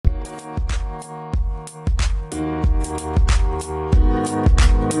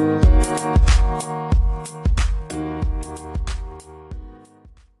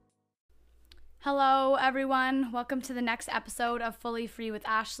everyone. Welcome to the next episode of Fully Free with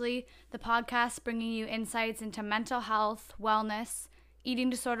Ashley, the podcast bringing you insights into mental health, wellness, eating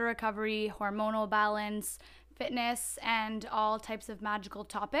disorder recovery, hormonal balance, fitness, and all types of magical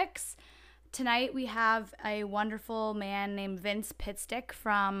topics. Tonight we have a wonderful man named Vince Pitstick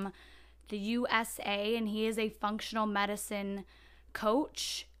from the USA, and he is a functional medicine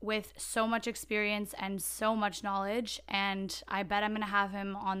coach with so much experience and so much knowledge, and I bet I'm going to have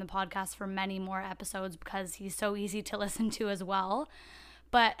him on the podcast for many more episodes because he's so easy to listen to as well.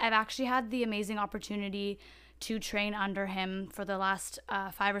 But I've actually had the amazing opportunity to train under him for the last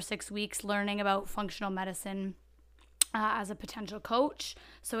 5 or 6 weeks, learning about functional medicine as a potential coach.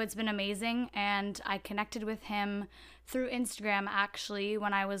 So it's been amazing, and I connected with him through Instagram actually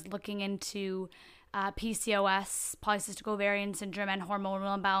when I was looking into PCOS, polycystic ovarian syndrome, and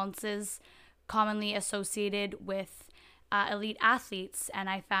hormonal imbalances commonly associated with elite athletes. And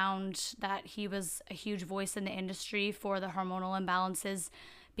I found that he was a huge voice in the industry for the hormonal imbalances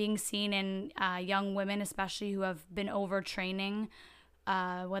being seen in young women, especially who have been overtraining,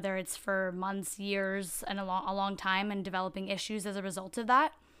 whether it's for months, years, and a long time, and developing issues as a result of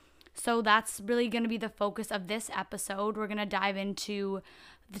that. So that's really going to be the focus of this episode. We're going to dive into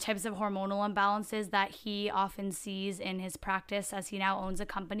the types of hormonal imbalances that he often sees in his practice, as he now owns a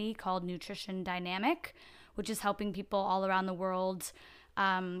company called Nutrition Dynamic, which is helping people all around the world,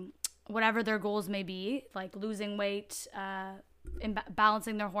 whatever their goals may be, like losing weight,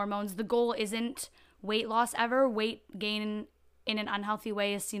 balancing their hormones. The goal isn't weight loss ever. Weight gain in an unhealthy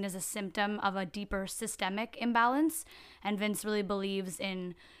way is seen as a symptom of a deeper systemic imbalance, and Vince really believes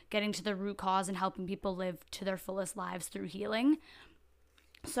in getting to the root cause and helping people live to their fullest lives through healing.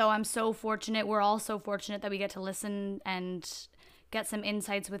 So I'm so fortunate. We're all so fortunate that we get to listen and get some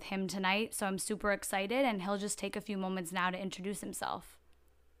insights with him tonight. So I'm super excited, and he'll just take a few moments now to introduce himself.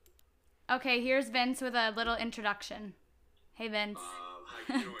 Okay, here's Vince with a little introduction. Hey, Vince.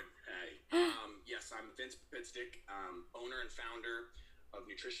 How you doing? Hey. Yes, I'm Vince Pitstick, owner and founder of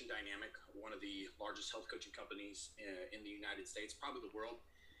Nutrition Dynamic, one of the largest health coaching companies in the United States, probably the world.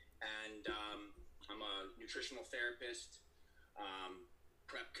 And I'm a nutritional therapist,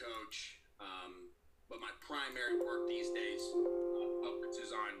 prep coach, but my primary work these days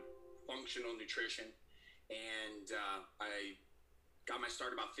focuses on functional nutrition. And I got my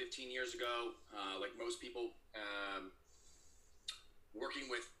start about 15 years ago, like most people,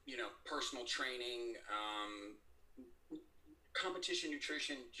 working with, personal training. Competition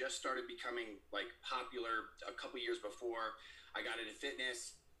nutrition just started becoming like popular a couple years before I got into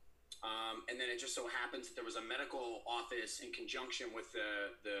fitness. And then it just so happens that there was a medical office in conjunction with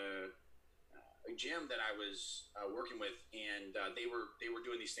the gym that I was working with, and they were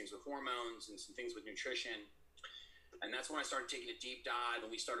doing these things with hormones and some things with nutrition. And that's when I started taking a deep dive, and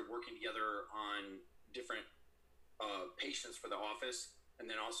we started working together on different patients for the office. And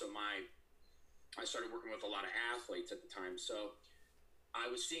then also I started working with a lot of athletes at the time. So I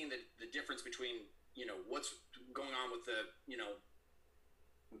was seeing the difference between, what's going on with the,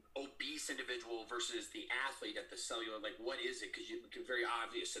 obese individual versus the athlete at the cellular, like what is it? Because it was very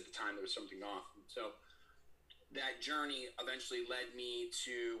obvious at the time there was something off. And so that journey eventually led me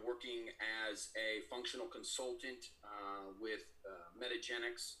to working as a functional consultant with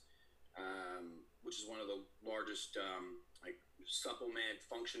Metagenics, which is one of the largest supplement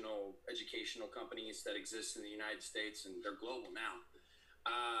functional educational companies that exists in the United States, and they're global now.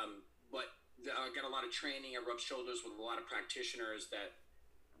 But I got a lot of training. I rubbed shoulders with a lot of practitioners that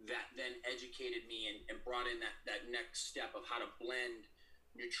then educated me and brought in that next step of how to blend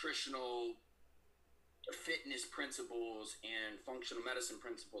nutritional fitness principles and functional medicine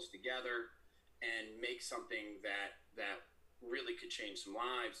principles together and make something that really could change some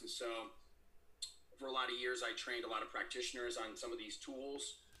lives. And so for a lot of years, I trained a lot of practitioners on some of these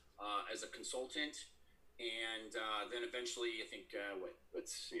tools as a consultant. And then eventually, I think, it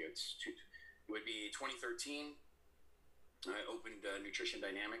would be 2013, I opened Nutrition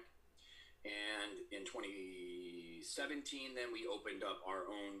Dynamic. And in 2017, then we opened up our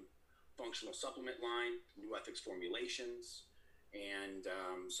own functional supplement line, New Ethics Formulations. And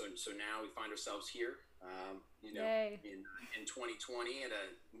so now we find ourselves here, in 2020 at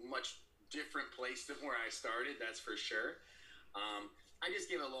a much different place than where I started, that's for sure. I just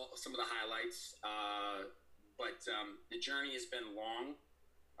gave some of the highlights, but the journey has been long,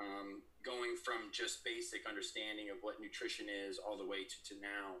 going from just basic understanding of what nutrition is all the way to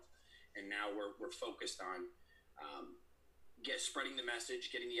now. And now we're focused on spreading the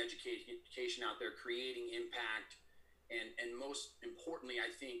message, getting the education out there, creating impact, and most importantly,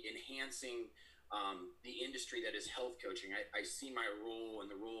 I think, enhancing the industry that is health coaching. I see my role and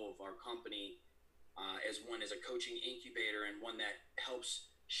the role of our company as one as a coaching incubator and one that helps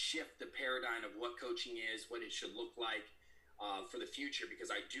shift the paradigm of what coaching is, what it should look like for the future,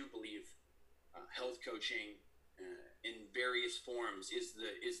 because I do believe health coaching in various forms is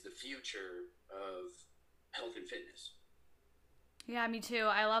the future of health and fitness. Yeah, me too.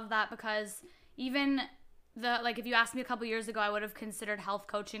 I love that because even if you asked me a couple years ago, I would have considered health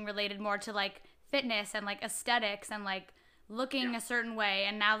coaching related more to like fitness and like aesthetics and like looking a certain way.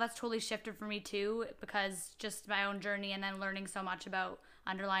 And now that's totally shifted for me too, because just my own journey and then learning so much about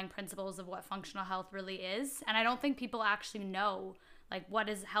underlying principles of what functional health really is. And I don't think people actually know like what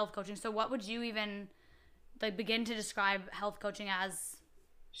is health coaching. So what would you even like begin to describe health coaching as?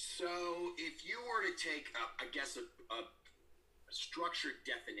 So if you were to take a structured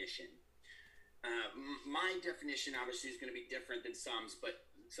definition, my definition obviously is going to be different than some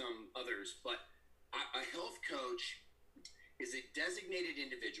others, but a health coach is a designated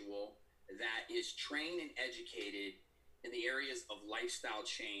individual that is trained and educated in the areas of lifestyle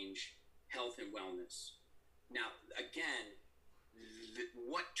change, health, and wellness. Now, again,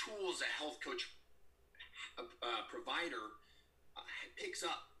 what tools a health coach provider picks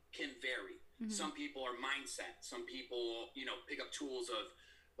up can vary. Mm-hmm. Some people are mindset. Some people, pick up tools of,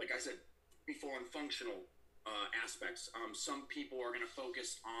 like I said before, on functional aspects. Some people are going to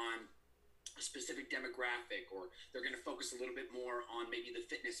focus on a specific demographic, or they're going to focus a little bit more on maybe the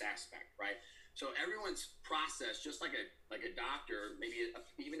fitness aspect, right? So everyone's process, just like a doctor, maybe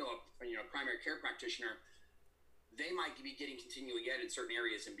even though a primary care practitioner, they might be getting continuing ed in certain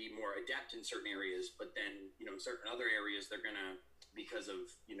areas and be more adept in certain areas, but then in certain other areas they're gonna, because of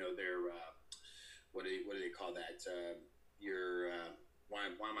their what do they call that? Why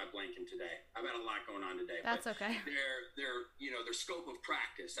am I blanking today? I've got a lot going on today. That's okay. Their scope of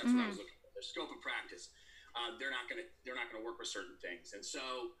practice. That's what I was looking for. Their scope of practice. They're not gonna work with certain things, and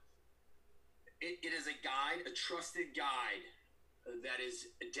so it is a guide, a trusted guide that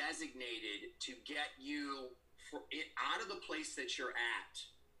is designated to get you out of the place that you're at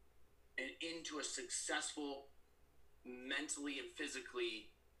and into a successful, mentally and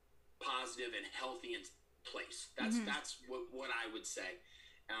physically positive and healthy place. That's what I would say.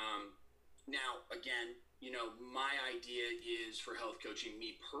 Now, again, my idea is for health coaching,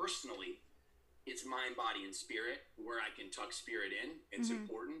 me personally, it's mind, body, and spirit, where I can tuck spirit in. It's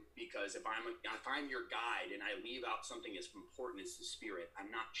important, because if I'm your guide and I leave out something as important as the spirit,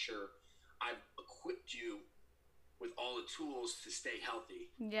 I'm not sure I've equipped you with all the tools to stay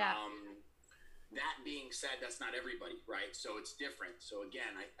healthy. Yeah. That being said, that's not everybody, right? So it's different. So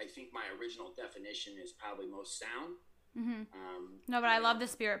again, I think my original definition is probably most sound. No, but I love the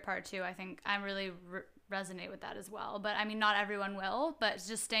spirit part too. I think I really resonate with that as well. But I mean, not everyone will, but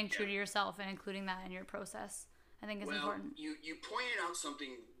just staying true to yourself and including that in your process, I think is important. You pointed out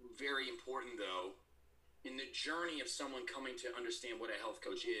something very important though. In the journey of someone coming to understand what a health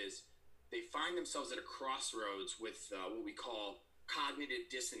coach is, they find themselves at a crossroads with what we call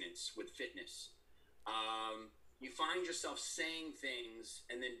cognitive dissonance with fitness. You find yourself saying things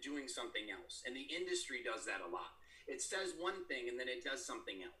and then doing something else. And the industry does that a lot. It says one thing and then it does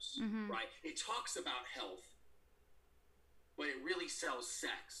something else, right? It talks about health, but it really sells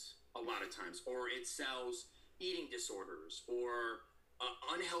sex a lot of times, or it sells eating disorders or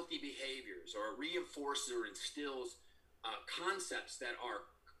unhealthy behaviors, or reinforces or instills concepts that are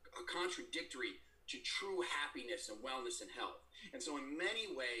contradictory to true happiness and wellness and health. And so in many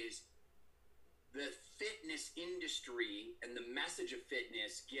ways, the fitness industry and the message of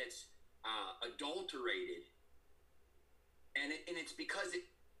fitness gets adulterated. And it's because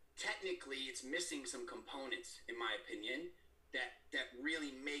technically it's missing some components, in my opinion, that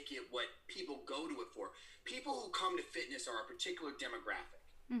really make it what people go to it for. People who come to fitness are a particular demographic.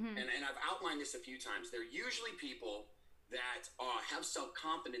 And I've outlined this a few times. They're usually people that have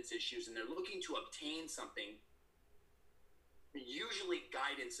self-confidence issues, and they're looking to obtain something, usually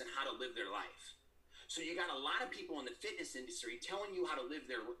guidance on how to live their life. So you got a lot of people in the fitness industry telling you how to live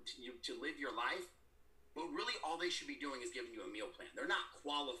your life, but really all they should be doing is giving you a meal plan. They're not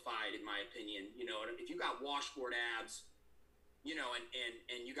qualified, in my opinion. If you got washboard abs,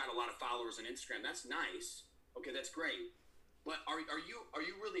 and you got a lot of followers on Instagram, that's nice. Okay, that's great. But are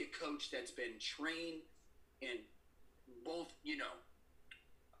you really a coach that's been trained in both,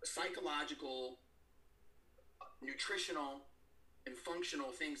 psychological, nutritional, and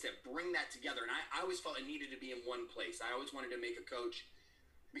functional things that bring that together? And I always felt it needed to be in one place. I always wanted to make a coach,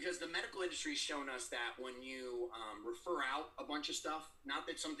 because the medical industry has shown us that when you refer out a bunch of stuff, not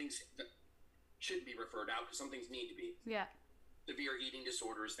that some things that shouldn't be referred out, because some things need to be. Yeah. Severe eating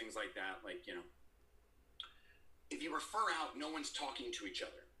disorders, things like that. If you refer out, no one's talking to each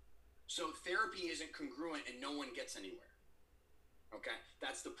other. So therapy isn't congruent and no one gets anywhere. Okay,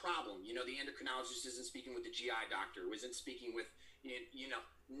 that's the problem. You know, the endocrinologist isn't speaking with the GI doctor, isn't speaking with,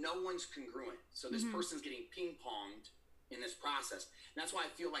 no one's congruent. So this person's getting ping-ponged in this process. And that's why I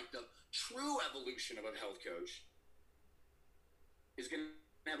feel like the true evolution of a health coach is going to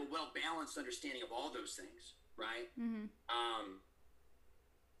have a well-balanced understanding of all those things, right? And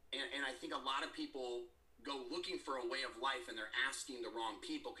I think a lot of people go looking for a way of life and they're asking the wrong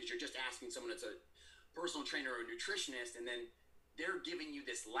people, because you're just asking someone that's a personal trainer or a nutritionist, and then they're giving you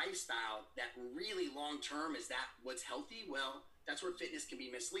this lifestyle that really long-term, is that what's healthy? Well, that's where fitness can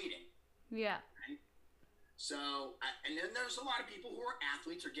be misleading. Yeah. Right? So, and then there's a lot of people who are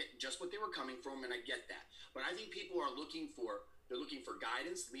athletes or get just what they were coming from, and I get that. But I think people are looking for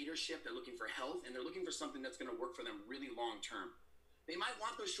guidance, leadership, they're looking for health, and they're looking for something that's going to work for them really long-term. They might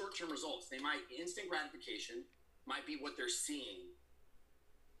want those short-term results. They might, instant gratification might be what they're seeing.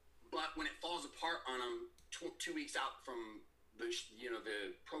 But when it falls apart on them 2 weeks out from the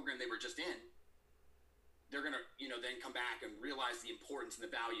program they were just in, they're going to, then come back and realize the importance and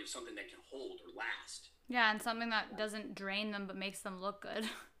the value of something that can hold or last. Yeah, and something that doesn't drain them but makes them look good.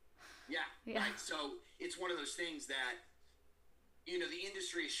 Yeah. Right. So it's one of those things that, the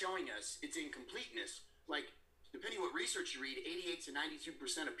industry is showing us its incompleteness. Like, depending on what research you read, 88 to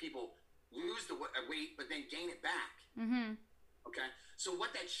 92% of people lose the weight but then gain it back. Okay? So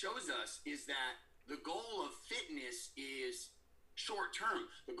what that shows us is that the goal of fitness is short term.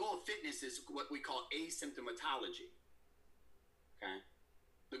 The goal of fitness is what we call asymptomatology. Okay?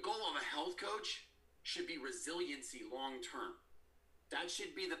 The goal of a health coach should be resiliency long term. That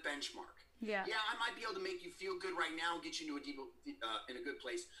should be the benchmark. Yeah, I might be able to make you feel good right now and get you into in a good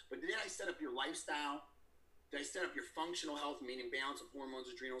place, but did I set up your lifestyle? Did I set up your functional health, meaning balance of hormones,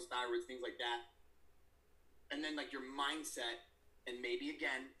 adrenals, thyroids, things like that? And then like your mindset, and maybe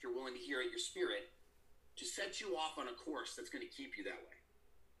again, if you're willing to hear it, your spirit, to set you off on a course that's going to keep you that way.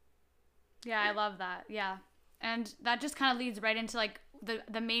 Yeah, I love that. Yeah. And that just kind of leads right into like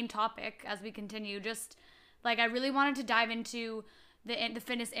the main topic as we continue. Just like, I really wanted to dive into the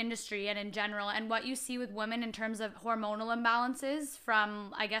fitness industry and in general, and what you see with women in terms of hormonal imbalances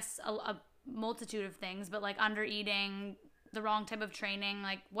from, I guess, a multitude of things, but like under eating, the wrong type of training.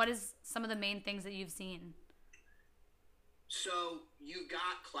 Like, what is some of the main things that you've seen? So you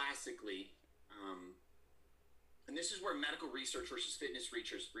got classically, and this is where medical research versus fitness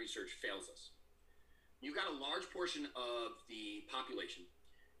research fails us. You've got a large portion of the population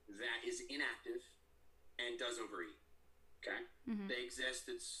that is inactive and does overeat. Okay? They exist.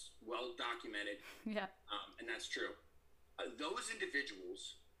 It's well documented. Yeah. And that's true. Those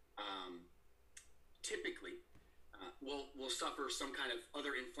individuals typically will suffer some kind of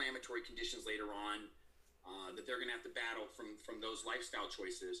other inflammatory conditions later on that they're going to have to battle from those lifestyle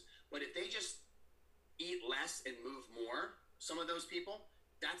choices. But if they just eat less and move more, some of those people,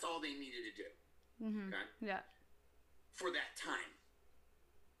 that's all they needed to do. Okay? Yeah. For that time.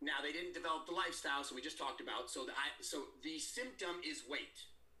 Now, they didn't develop the lifestyle, so we just talked about. So the symptom is weight.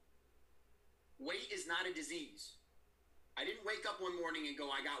 Weight is not a disease. I didn't wake up one morning and go,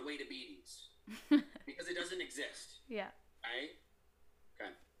 I got weight-a-beaties. Because it doesn't exist. Yeah. Right?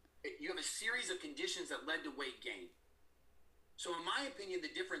 Okay. You have a series of conditions that led to weight gain. So in my opinion, the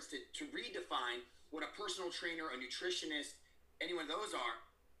difference to redefine what a personal trainer, a nutritionist, any one of those are,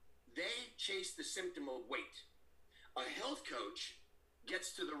 they chase the symptom of weight. A health coach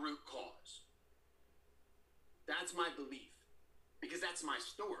gets to the root cause. That's my belief, because that's my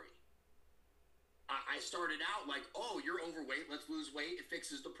story. I started out like, oh, you're overweight, let's lose weight, it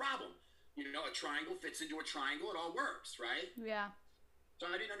fixes the problem. A triangle fits into a triangle, it all works, right? Yeah. So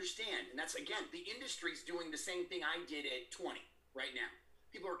I didn't understand. And that's, again, the industry's doing the same thing I did at 20 right now.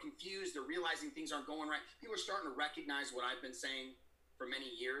 People are confused, they're realizing things aren't going right. People are starting to recognize what I've been saying for many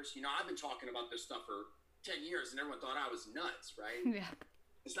years. I've been talking about this stuff for 10 years and everyone thought I was nuts, right? Yeah.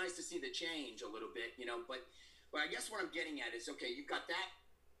 It's nice to see the change a little bit, but I guess what I'm getting at is, okay, you've got that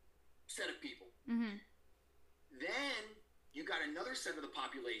set of people. Then you got another set of the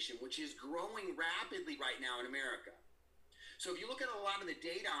population, which is growing rapidly right now in America. So if you look at a lot of the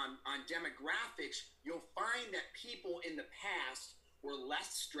data on demographics, you'll find that people in the past were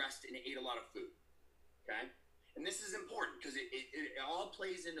less stressed and ate a lot of food, okay? And this is important because it all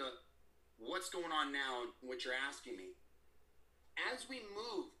plays into what's going on now, what you're asking me. As we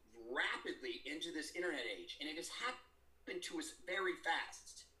move rapidly into this internet age, and it has happened to us very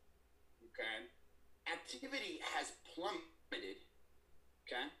fast, okay? Activity has plummeted,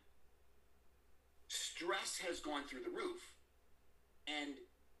 okay? Stress has gone through the roof, and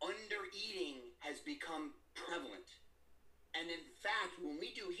under-eating has become prevalent. And in fact, when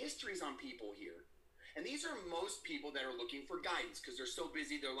we do histories on people here, and these are most people that are looking for guidance because they're so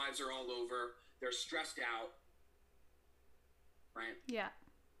busy, their lives are all over, they're stressed out, right? Yeah.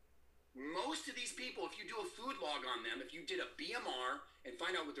 Most of these people, if you do a food log on them, if you did a BMR and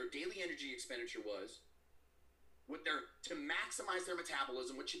find out what their daily energy expenditure was, to maximize their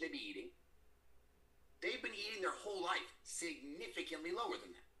metabolism, what should they be eating? They've been eating their whole life significantly lower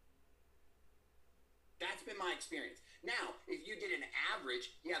than that. That's been my experience. Now, if you did an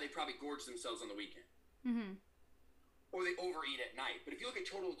average, yeah, they probably gorge themselves on the weekend. Mm-hmm. Or they overeat at night. But if you look at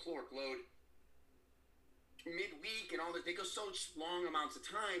total caloric load midweek and all that, they go so long amounts of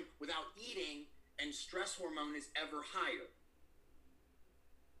time without eating, and stress hormone is ever higher.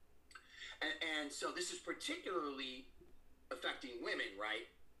 And so this is particularly affecting women, right?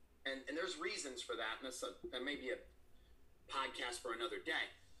 And there's reasons for that, and that may be a podcast for another day.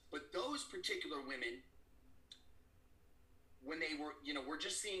 But those particular women, when they were, we're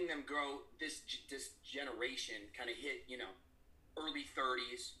just seeing them grow, this generation kind of hit, early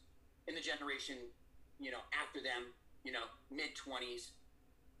 30s, in the generation, after them, mid 20s,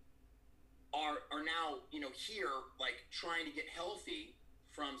 are now, here, like, trying to get healthy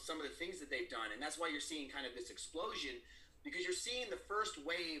from some of the things that they've done. And that's why you're seeing kind of this explosion, because you're seeing the first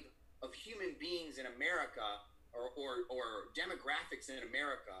wave of human beings in America or demographics in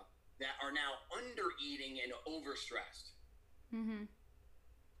America that are now under eating and overstressed. Mm-hmm.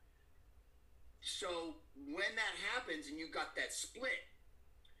 So when that happens and you got that split,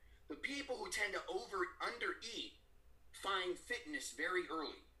 the people who tend to under eat find fitness very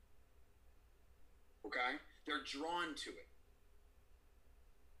early. Okay? They're drawn to it.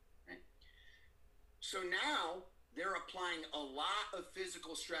 Okay? So now they're applying a lot of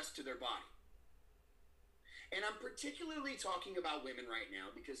physical stress to their body. And I'm particularly talking about women right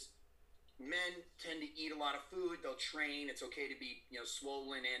now because men tend to eat a lot of food. They'll train. It's okay to be,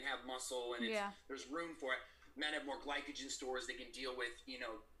 swollen and have muscle, and there's room for it. Men have more glycogen stores. They can deal with,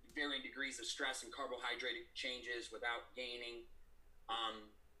 varying degrees of stress and carbohydrate changes without gaining.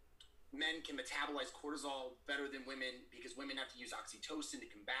 Men can metabolize cortisol better than women because women have to use oxytocin to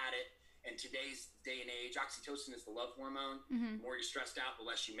combat it. And today's day and age, oxytocin is the love hormone. Mm-hmm. The more you're stressed out, the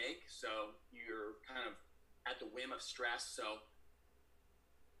less you make. So you're kind of at the whim of stress. So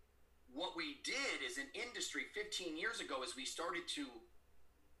what we did as an industry 15 years ago, as we started to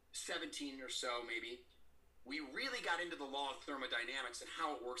 17 or so maybe, we really got into the law of thermodynamics and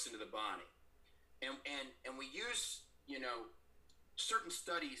how it works into the body. And we use, certain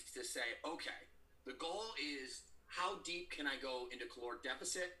studies to say, okay, the goal is how deep can I go into caloric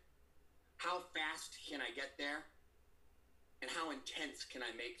deficit? How fast can I get there? And how intense can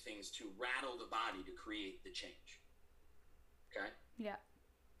I make things to rattle the body to create the change? Okay? Yeah.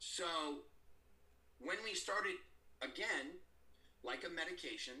 So when we started, again, like a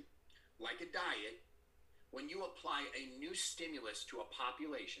medication, like a diet, when you apply a new stimulus to a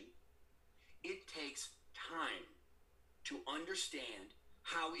population, it takes time to understand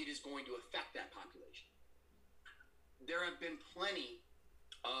how it is going to affect that population. There have been plenty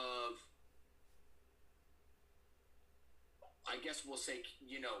of, I guess we'll say,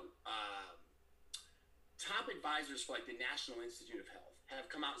 top advisors for like the National Institute of Health have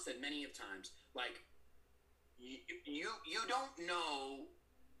come out and said many of times, like, you don't know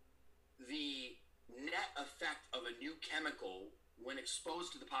the net effect of a new chemical when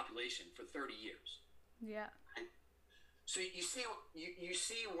exposed to the population for 30 years. Yeah. Right? So you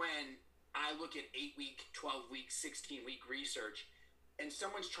see when I look at 8-week, 12-week, 16-week research, and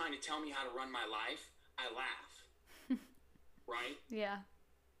someone's trying to tell me how to run my life, I laugh. Right? Yeah.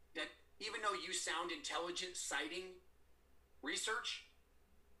 That even though you sound intelligent citing research,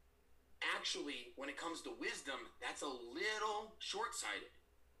 actually, when it comes to wisdom, that's a little short-sighted.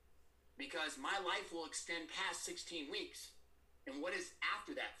 Because my life will extend past 16 weeks. And what is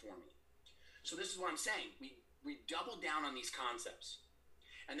after that for me? So this is what I'm saying. We doubled down on these concepts.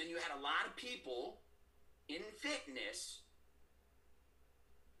 And then you had a lot of people in fitness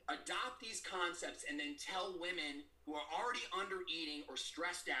adopt these concepts and then tell women who are already under eating or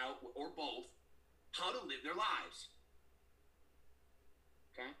stressed out or both how to live their lives.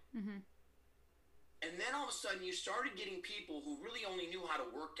 Okay? Mm-hmm. And then all of a sudden you started getting people who really only knew how to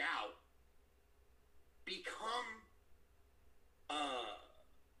work out become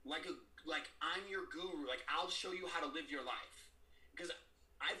like I'm your guru, like I'll show you how to live your life. Because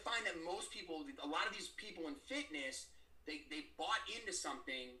I find that most people, a lot of these people in fitness, they bought into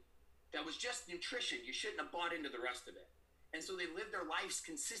something that was just nutrition. You shouldn't have bought into the rest of it. And so they live their lives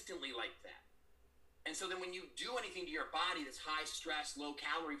consistently like that. And so then when you do anything to your body that's high stress, low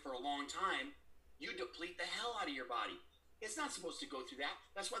calorie for a long time, you deplete the hell out of your body. It's not supposed to go through that.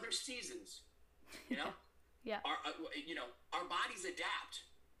 That's why there's seasons, you know? Yeah. Our bodies adapt.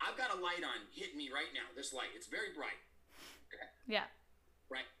 I've got a light on hitting me right now, this light. It's very bright. Okay. Yeah.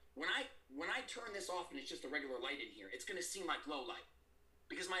 Right. When I turn this off and it's just a regular light in here, it's going to seem like low light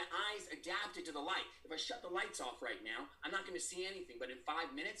because my eyes adapted to the light. If I shut the lights off right now, I'm not going to see anything, but in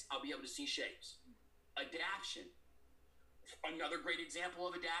 5 minutes, I'll be able to see shapes. Adaption. Another great example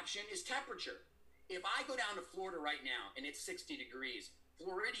of adaption is temperature. If I go down to Florida right now and it's 60 degrees,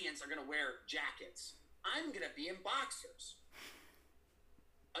 Floridians are going to wear jackets. I'm going to be in boxers.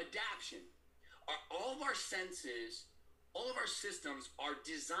 Adaption. All of our senses, all of our systems are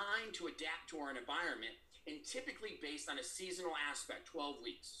designed to adapt to our environment, and typically based on a seasonal aspect, 12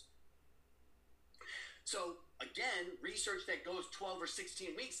 weeks. So again, research that goes 12 or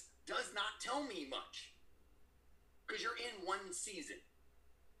 16 weeks does not tell me much because you're in one season.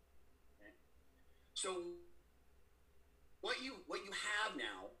 Okay? So what you have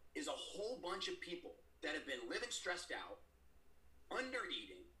now is a whole bunch of people that have been living stressed out, under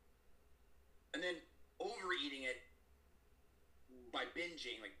eating, and then overeating it by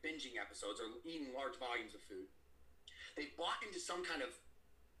binging episodes or eating large volumes of food. They bought into some kind of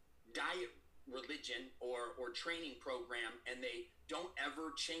diet religion or training program, and they don't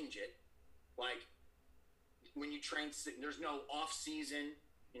ever change it. Like when you train, there's no off season,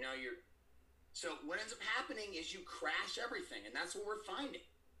 so what ends up happening is you crash everything, and that's what we're finding.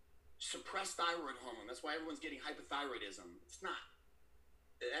 Suppressed thyroid hormone. That's why everyone's getting hypothyroidism. It's not.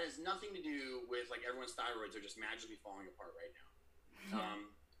 That has nothing to do with like everyone's thyroids are just magically falling apart right now.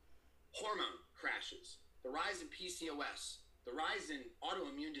 Hormone crashes, the rise in PCOS, the rise in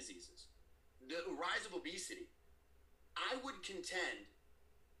autoimmune diseases, the rise of obesity. I would contend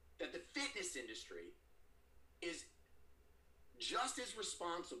that the fitness industry is just as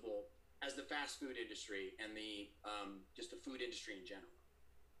responsible as the fast food industry and the just the food industry in general.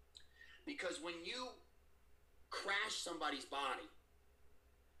 Because when you crash somebody's body,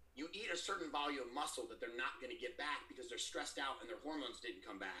 you eat a certain volume of muscle that they're not going to get back because they're stressed out and their hormones didn't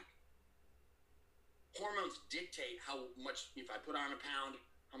come back. Hormones dictate how much, if I put on a pound,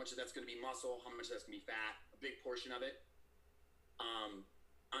 how much of that's going to be muscle, how much of that's going to be fat, a big portion of it,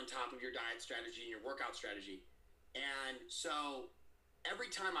 on top of your diet strategy and your workout strategy. And so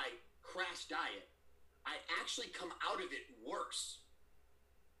every time I crash diet, I actually come out of it worse.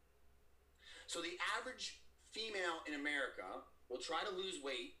 So the average female in America will try to lose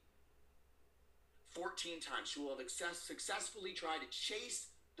weight 14 times. She will have successfully tried to chase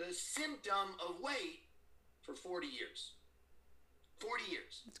the symptom of weight for 40 years. 40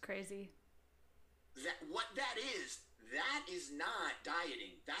 years. That's crazy. What that is not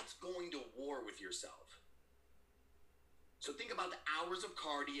dieting. That's going to war with yourself. So think about the hours of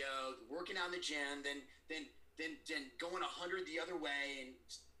cardio, working out in the gym, then going 100 the other way and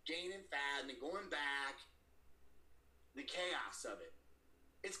gaining fat and then going back. The chaos of it.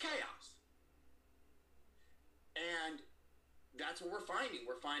 It's chaos. And that's what we're finding.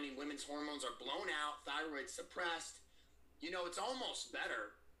 We're finding women's hormones are blown out, thyroid suppressed. It's almost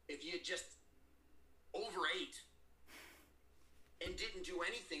better if you just overate and didn't do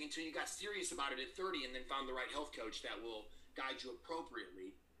anything until you got serious about it at 30 and then found the right health coach that will guide you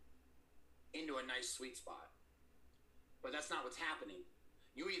appropriately into a nice sweet spot. But that's not what's happening.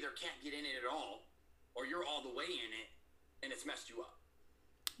 You either can't get in it at all or you're all the way in it and it's messed you up.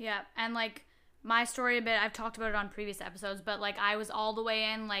 Yeah, and like my story a bit, I've talked about it on previous episodes, but like I was all the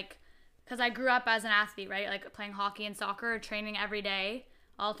way in, like, because I grew up as an athlete, right? Like playing hockey and soccer, training every day,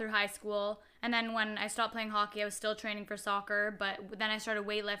 all through high school. And then when I stopped playing hockey, I was still training for soccer, but then I started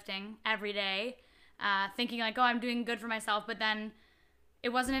weightlifting every day, thinking like, oh, I'm doing good for myself. But then it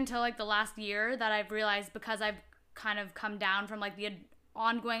wasn't until like the last year that I've realized, because I've kind of come down from like the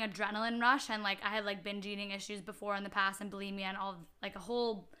ongoing adrenaline rush, and like I had like binge eating issues before in the past and bulimia and all, like a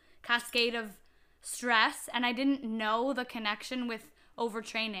whole cascade of stress, and I didn't know the connection with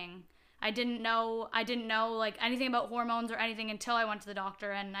overtraining. I didn't know like anything about hormones or anything until I went to the doctor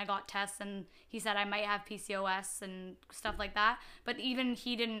and I got tests and he said I might have PCOS and stuff like that. But even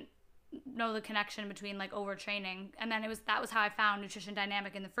he didn't know the connection between like overtraining, and then that was how I found Nutrition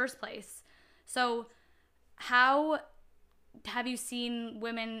Dynamic in the first place. So how have you seen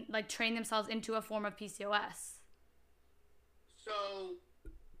women like train themselves into a form of PCOS? So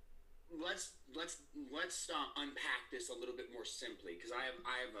let's unpack this a little bit more simply, because I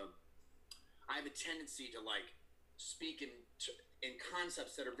have a tendency to like speak in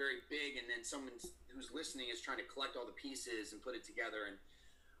concepts that are very big, and then someone who's listening is trying to collect all the pieces and put it together. And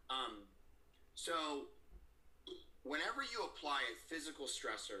so whenever you apply a physical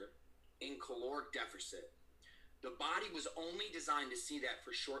stressor in caloric deficit, The body was only designed to see that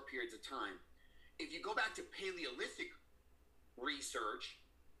for short periods of time. If you go back to Paleolithic research,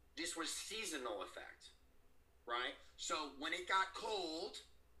 this was seasonal effect, right? So when it got cold,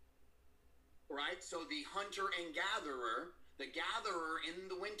 right? So the hunter and gatherer, the gatherer in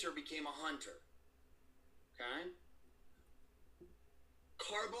the winter became a hunter, okay?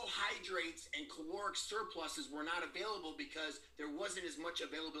 Carbohydrates and caloric surpluses were not available because there wasn't as much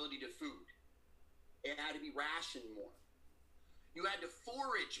availability to food. It had to be rationed more. You had to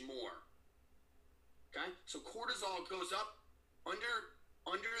forage more. Okay? So cortisol goes up under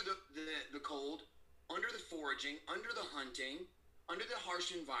the cold, under the foraging, under the hunting, under the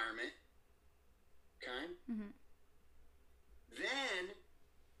harsh environment. Okay? Mm-hmm. Then,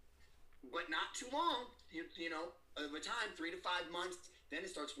 but not too long, you know, over time, 3 to 5 months, then it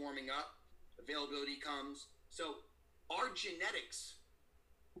starts warming up. Availability comes. So our genetics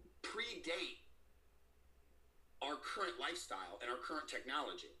predate our current lifestyle and our current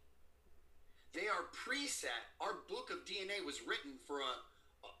technology. They are preset. Our book of DNA was written for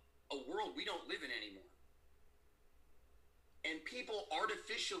a world we don't live in anymore. And people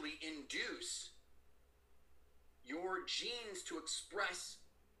artificially induce your genes to express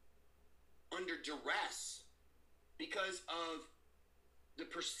under duress because of the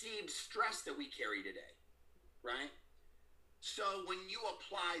perceived stress that we carry today, right? So when you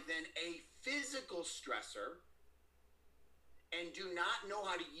apply then a physical stressor and do not know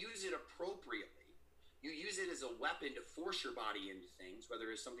how to use it appropriately, you use it as a weapon to force your body into things,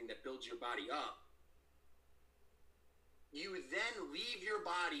 whether it's something that builds your body up, you then leave your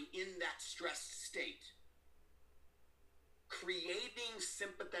body in that stressed state, creating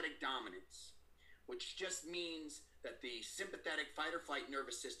sympathetic dominance, which just means that the sympathetic fight or flight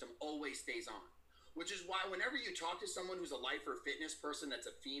nervous system always stays on. Which is why whenever you talk to someone who's a life or fitness person that's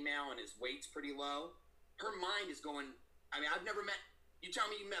a female and his weight's pretty low, her mind is going, I mean, I've never met, you tell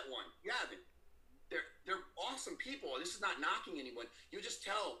me you met one. You haven't. They're awesome people. This is not knocking anyone. You just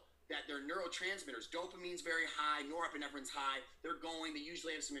tell that their neurotransmitters, dopamine's very high, norepinephrine's high. They're going, they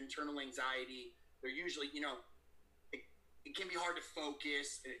usually have some internal anxiety. They're usually, you know, it can be hard to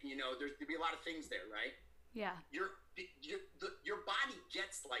focus. You know, there'd be a lot of things there, right? Yeah. Your body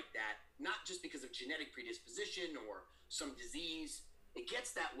gets like that, not just because of genetic predisposition or some disease. It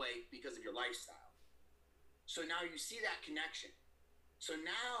gets that way because of your lifestyle. So now you see that connection. So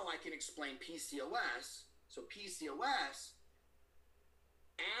now I can explain PCOS. So PCOS,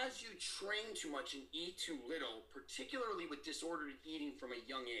 as you train too much and eat too little, particularly with disordered eating from a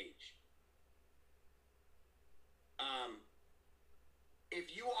young age,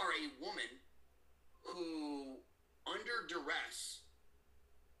 if you are a woman who, under duress,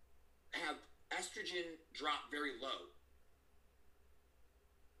 have estrogen drop very low,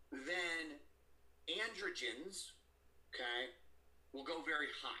 then androgens, okay, will go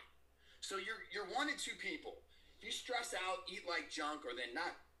very high. So you're one of two people. If you stress out, eat like junk, or then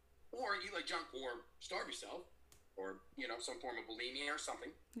not, or eat like junk, or starve yourself, or, you know, some form of bulimia or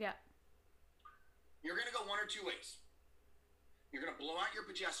something. Yeah. You're going to go one or two ways. You're going to blow out your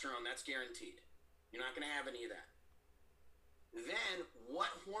progesterone, that's guaranteed. You're not going to have any of that. Then, what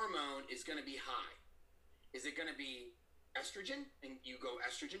hormone is going to be high? Is it going to be estrogen, and you go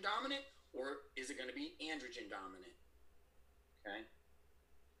estrogen dominant, or is it going to be androgen dominant? Okay.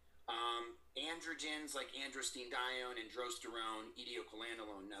 Androgens like androstenedione, androsterone,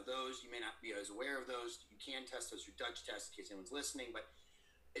 etiocolandrolone. Now, those, you may not be as aware of those. You can test those through Dutch tests in case anyone's listening, but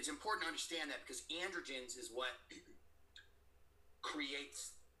it's important to understand that because androgens is what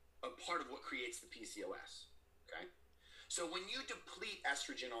creates a part of what creates the PCOS. Okay. So when you deplete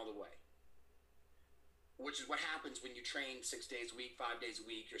estrogen all the way, which is what happens when you train 6 days a week, 5 days a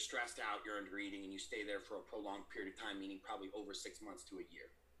week, you're stressed out, you're under eating, and you stay there for a prolonged period of time, meaning probably over 6 months to a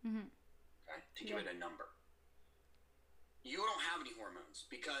year. Mm-hmm. Okay, to give it a number. You don't have any hormones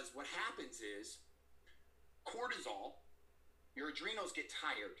because what happens is cortisol, your adrenals get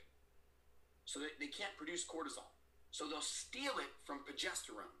tired, so that they can't produce cortisol. So they'll steal it from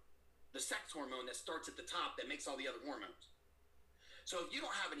progesterone, the sex hormone that starts at the top that makes all the other hormones. So if you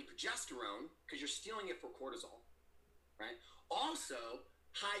don't have any progesterone, because you're stealing it for cortisol, right? Also,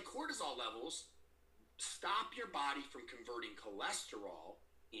 high cortisol levels stop your body from converting cholesterol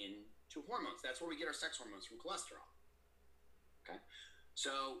into hormones. That's where we get our sex hormones, from cholesterol. Okay?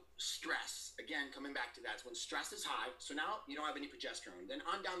 So stress, again, coming back to that, is when stress is high. So now you don't have any progesterone. Then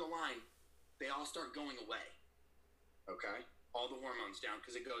on down the line, they all start going away. Okay? All the hormones down,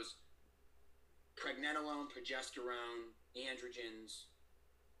 because it goes pregnenolone, progesterone, androgens,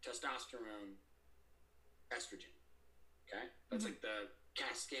 testosterone, estrogen. Okay? That's like the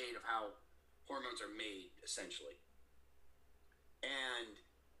cascade of how hormones are made, essentially. And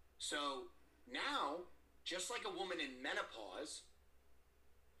so now, just like a woman in menopause,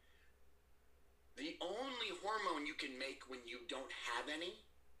 the only hormone you can make when you don't have any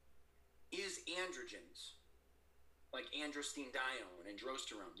is androgens, like androstenedione and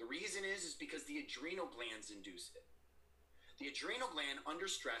androsterone. The reason is because the adrenal glands induce it. The adrenal gland under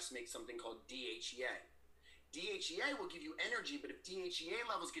stress makes something called DHEA. DHEA will give you energy, but if DHEA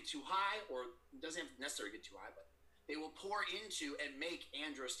levels get too high, or it doesn't necessarily get too high, but they will pour into and make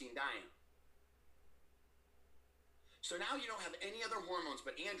androstenedione. So now you don't have any other hormones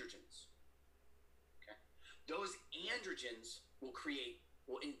but androgens. Okay? Those androgens will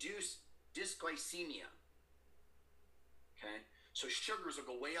induce dysglycemia. Okay? So sugars will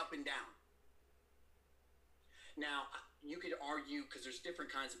go way up and down. Now, you could argue, because there's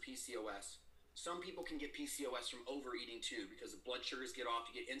different kinds of PCOS. Some people can get PCOS from overeating too, because the blood sugars get off,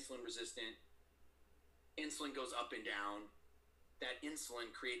 you get insulin resistant. Insulin goes up and down. That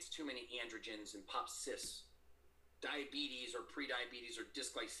insulin creates too many androgens and pops cysts. Diabetes or prediabetes or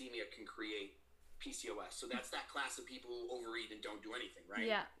dysglycemia can create PCOS. So that's that class of people who overeat and don't do anything, right?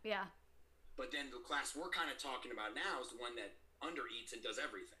 Yeah, yeah. But then the class we're kind of talking about now is the one that undereats and does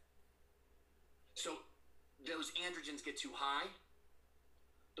everything. So those androgens get too high.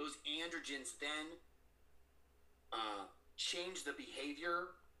 Those androgens then change the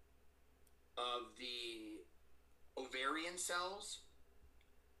behavior of the ovarian cells,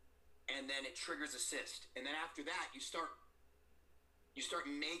 and then it triggers a cyst. And then after that,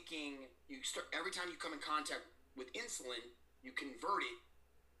 every time you come in contact with insulin, you convert it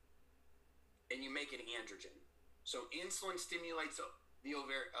and you make an androgen. So insulin stimulates the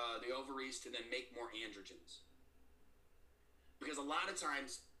ovaries to then make more androgens. Because a lot of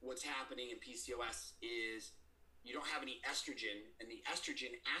times what's happening in PCOS is you don't have any estrogen, and the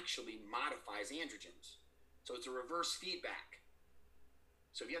estrogen actually modifies androgens. So it's a reverse feedback.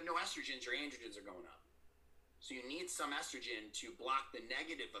 So if you have no estrogens, your androgens are going up. So you need some estrogen to block the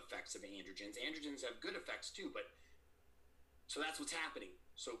negative effects of androgens. Androgens have good effects too, but so that's what's happening.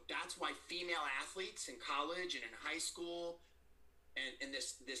 So that's why female athletes in college and in high school, and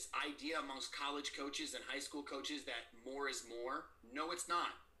this idea amongst college coaches and high school coaches that more is more. No, it's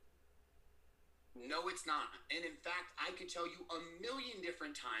not. No, it's not. And in fact, I could tell you a million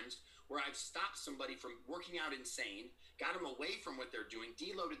different times where I've stopped somebody from working out insane, got them away from what they're doing,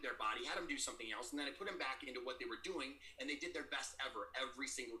 deloaded their body, had them do something else, and then I put them back into what they were doing, and they did their best ever every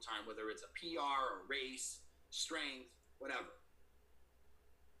single time, whether it's a PR or race, strength, whatever.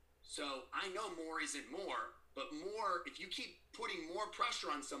 So I know more isn't more, but more, if you keep putting more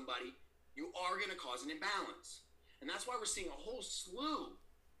pressure on somebody, you are going to cause an imbalance. And that's why we're seeing a whole slew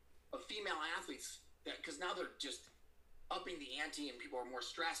of female athletes, because now they're just upping the ante and people are more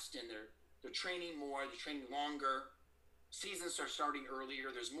stressed and they're training more, they're training longer. Seasons are starting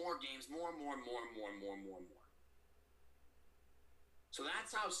earlier. There's more games, more. So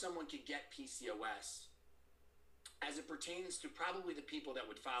that's how someone could get PCOS as it pertains to probably the people that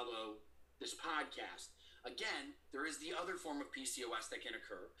would follow this podcast. Again, there is the other form of PCOS that can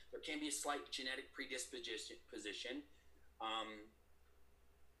occur. There can be a slight genetic predisposition.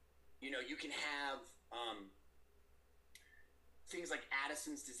 You can have things like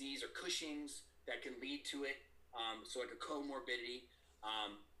Addison's disease or Cushing's that can lead to it. So like a comorbidity.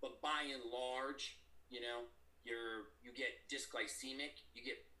 But by and large, you get dysglycemic, you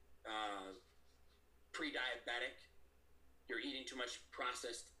get pre-diabetic, you're eating too much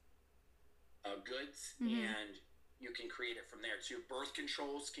processed goods, and you can create it from there too. Birth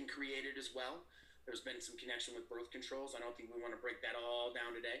controls can create it as well. There's been some connection with birth controls. I don't think we want to break that all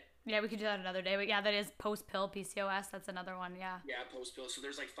down today. Yeah, we could do that another day. But yeah, that is post-pill PCOS. That's another one, yeah. Yeah, post-pill. So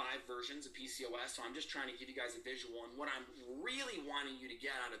there's like 5 versions of PCOS. So I'm just trying to give you guys a visual. And what I'm really wanting you to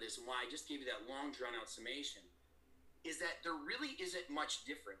get out of this, and why I just gave you that long, drawn-out summation, is that there really isn't much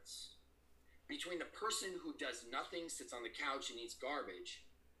difference between the person who does nothing, sits on the couch and eats garbage,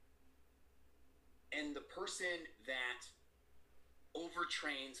 and the person that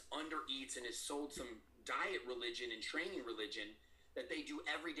overtrains, undereats, and is sold some diet religion and training religion that they do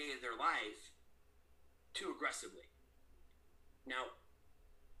every day of their life too aggressively. Now,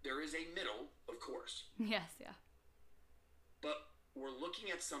 there is a middle, of course. Yes, yeah. But we're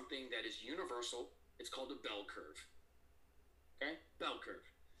looking at something that is universal. It's called a bell curve. Okay? Bell curve.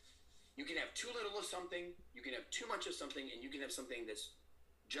 You can have too little of something, you can have too much of something, and you can have something that's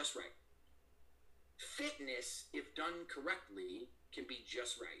just right. Fitness, if done correctly, can be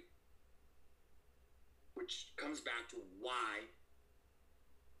just right. Which comes back to why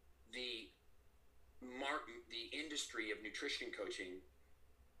the industry of nutrition coaching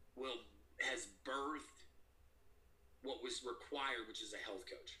will has birthed what was required, which is a health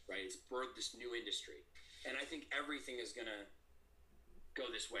coach, right? It's birthed this new industry. And I think everything is going to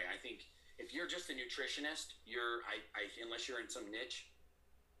go this way. I think if you're just a nutritionist, unless you're in some niche,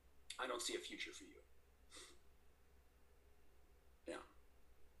 I don't see a future for you. Yeah.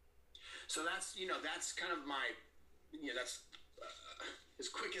 So that's kind of my, that's as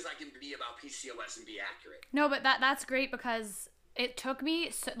quick as I can be about PCOS and be accurate. No, but that's great, because it took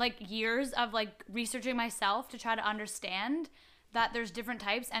me years of researching myself to try to understand that there's different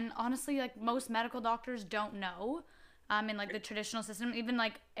types, and honestly, most medical doctors don't know. In the traditional system, even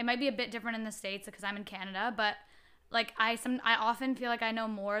it might be a bit different in the States because I'm in Canada, but I often feel like I know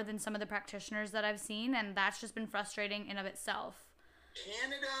more than some of the practitioners that I've seen, and that's just been frustrating in of itself.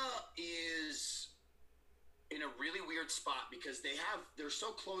 Canada is in a really weird spot because they're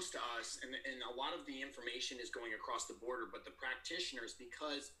so close to us, and a lot of the information is going across the border, but the practitioners,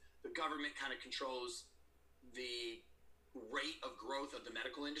 because the government kind of controls the rate of growth of the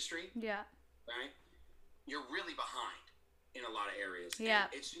medical industry. Yeah. Right? You're really behind in a lot of areas.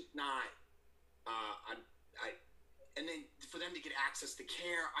 Yeah. And it's just not, and then for them to get access to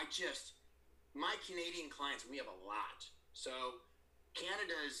care, my Canadian clients, we have a lot. So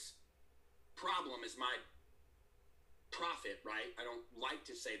Canada's problem is my profit, right? I don't like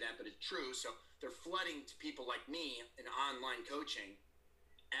to say that, but it's true. So they're flooding to people like me in online coaching.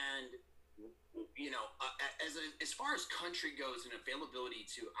 And, as far as country goes and availability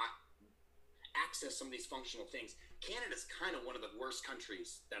to access some of these functional things, Canada's kind of one of the worst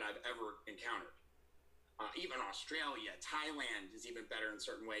countries that I've ever encountered. Even Australia, Thailand is even better in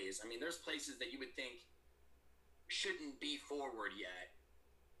certain ways. I mean, there's places that you would think shouldn't be forward yet.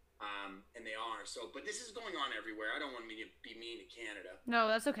 And they are. But this is going on everywhere. I don't want me to be mean to Canada. No,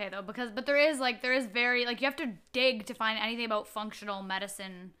 that's okay though, but there is very, you have to dig to find anything about functional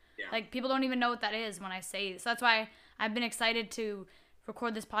medicine. Yeah. People don't even know what that is when I say this. So that's why I've been excited to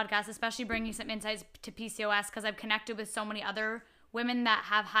record this podcast, especially bringing some insights to PCOS, because I've connected with so many other women that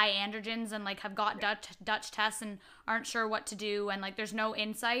have high androgens and have got Dutch tests and aren't sure what to do, and there's no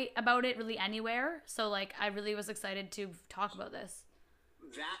insight about it really anywhere. So I really was excited to talk about this.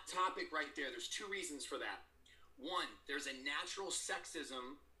 That topic right there, there's two reasons for that. One, there's a natural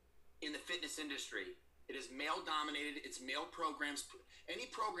sexism in the fitness industry. It is male dominated. It's male programs. Any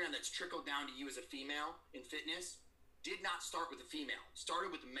program that's trickled down to you as a female in fitness did not start with a female. It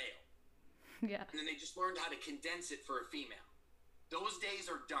started with a male. Yeah. And then they just learned how to condense it for a female. Those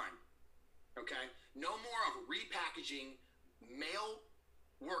days are done. Okay? No more of repackaging male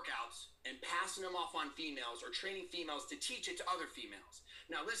workouts and passing them off on females or training females to teach it to other females.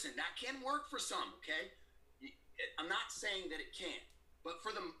 Now listen, that can work for some, okay? I'm not saying that it can't. But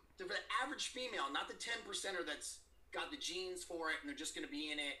for the average female, not the 10%er that's got the genes for it and they're just going to be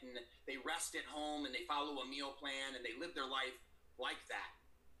in it and they rest at home and they follow a meal plan and they live their life like that.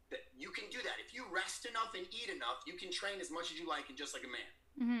 That you can do that. If you rest enough and eat enough, you can train as much as you like and just like a man.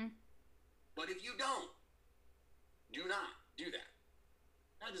 Mm-hmm. But if you don't, do not do that.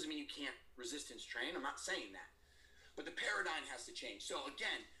 That doesn't mean you can't resistance train. I'm not saying that. But the paradigm has to change. So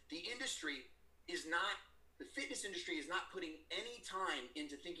again, the fitness industry is not putting any time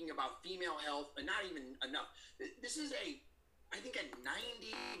into thinking about female health, and not even enough. This is I think a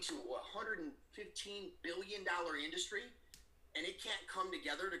 $90 to $115 billion industry, and it can't come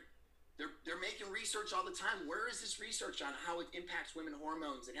together they're making research all the time. Where is this research on how it impacts women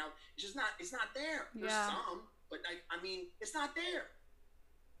hormones and how it's not there. There's some, but I mean, it's not there.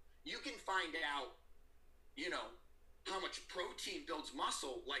 You can find out, how much protein builds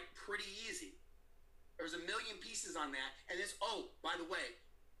muscle pretty easy. There's a million pieces on that. And this, by the way,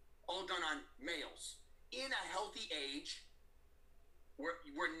 all done on males. In a healthy age, where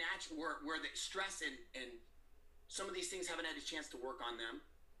the stress and some of these things haven't had a chance to work on them.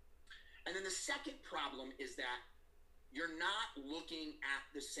 And then the second problem is that you're not looking at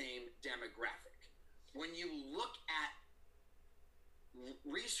the same demographic. When you look at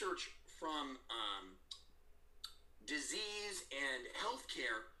research from disease and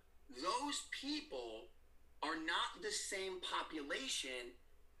healthcare, those people are not the same population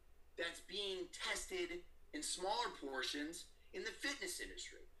that's being tested in smaller portions in the fitness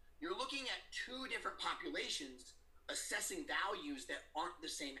industry. You're looking at two different populations assessing values that aren't the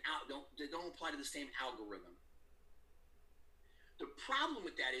same, that don't apply to the same algorithm. The problem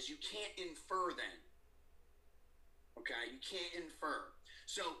with that is you can't infer then. Okay, you can't infer.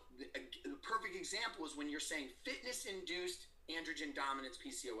 So the perfect example is when you're saying fitness-induced androgen dominance,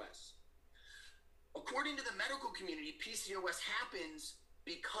 PCOS. According to the medical community, PCOS happens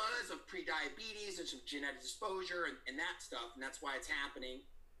because of prediabetes and some genetic exposure and that stuff, and that's why it's happening.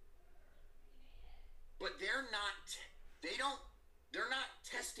 but they're not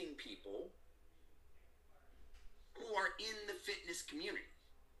testing people who are in the fitness community.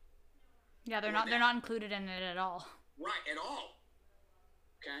 Yeah, they're not included in it at all. Right, at all.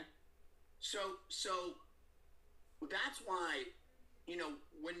 Okay? So that's why,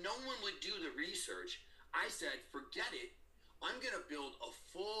 when no one would do the research, I said, forget it. I'm going to build a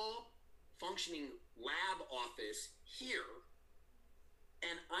full functioning lab office here,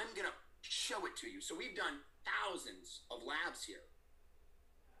 and I'm going to show it to you. So we've done thousands of labs here.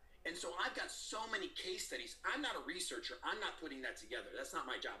 And so I've got so many case studies. I'm not a researcher. I'm not putting that together. That's not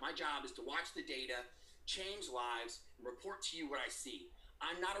my job. My job is to watch the data, change lives, and report to you what I see.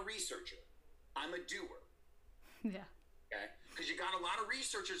 I'm not a researcher. I'm a doer. Yeah. Okay? Because you got a lot of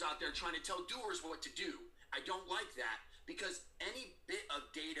researchers out there trying to tell doers what to do. I don't like that, because any bit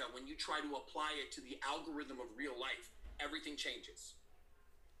of data, when you try to apply it to the algorithm of real life, everything changes.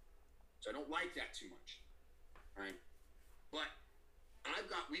 So I don't like that too much. Right? But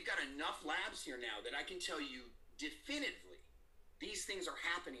we've got enough labs here now that I can tell you definitively these things are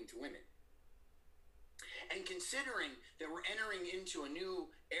happening to women. And considering that we're entering into a new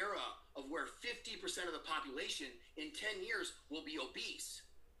era of where 50% of the population in 10 years will be obese,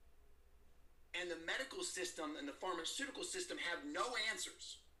 and the medical system and the pharmaceutical system have no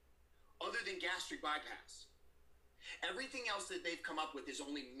answers other than gastric bypass. Everything else that they've come up with has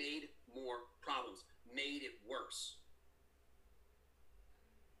only made more problems, made it worse.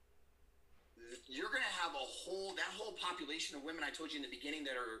 You're going to have that whole population of women I told you in the beginning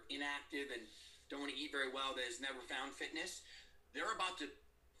that are inactive and don't want to eat very well, that has never found fitness. They're about to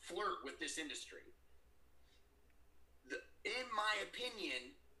flirt with this industry. In my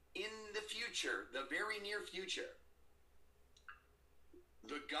opinion, in the future, the very near future,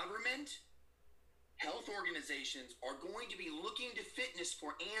 the government, health organizations are going to be looking to fitness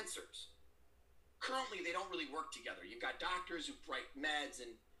for answers. Currently, they don't really work together. You've got doctors who write meds,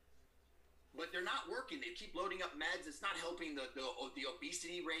 but they're not working. They keep loading up meds. It's not helping the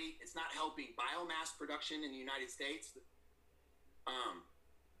obesity rate. It's not helping biomass production in the United States.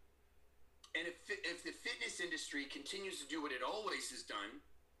 And if the fitness industry continues to do what it always has done,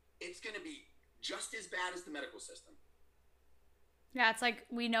 it's going to be just as bad as the medical system. Yeah, it's like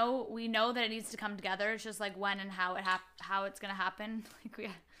we know that it needs to come together. It's just like when and how it's going to happen. Like we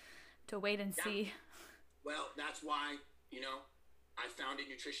have to wait and see. Well, that's why, I founded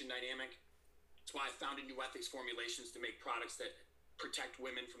Nutrition Dynamic. That's why I founded New Ethics Formulations, to make products that protect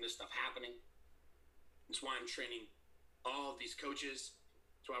women from this stuff happening. That's why I'm training all of these coaches.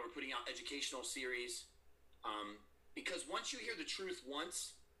 That's why we're putting out educational series. Because once you hear the truth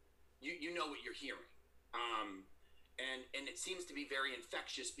once, you know what you're hearing. And it seems to be very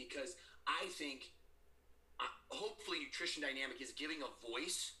infectious, because I think hopefully Nutrition Dynamic is giving a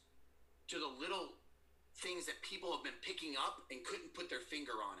voice to the little things that people have been picking up and couldn't put their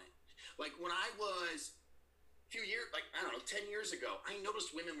finger on it. Like when I was a few years, 10 years ago, I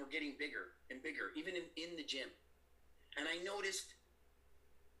noticed women were getting bigger and bigger, even in the gym. And I noticed,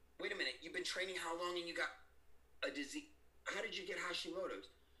 wait a minute, you've been training how long and you got a disease? How did you get Hashimoto's?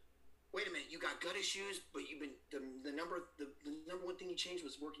 Wait a minute, you got gut issues, but you've been, the number one thing you changed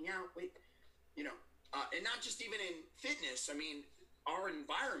was working out. Wait, and not just even in fitness. I mean, our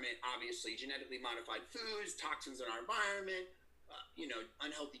environment, obviously, genetically modified foods, toxins in our environment,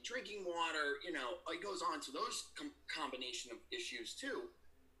 unhealthy drinking water, it goes on to those combination of issues too.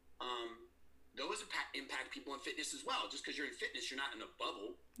 Those impact people in fitness as well. Just because you're in fitness, you're not in a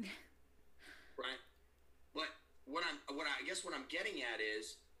bubble, right? But what I'm getting at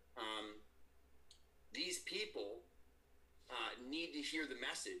is, these people need to hear the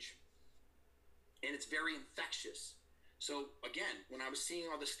message, and it's very infectious. So again, when I was seeing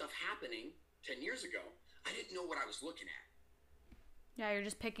all this stuff happening 10 years ago, I didn't know what I was looking at. Yeah, you're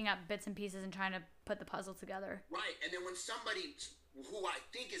just picking up bits and pieces and trying to put the puzzle together. Right. And then when somebody who I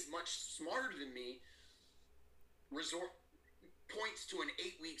think is much smarter than me points to an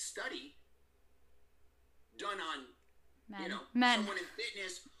 8-week study done on Men. someone in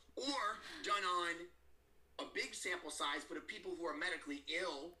fitness, or done on a big sample size, but of people who are medically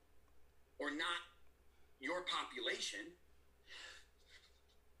ill or not your population,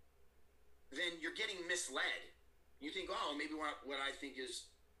 then you're getting misled. You think, oh, maybe what I think is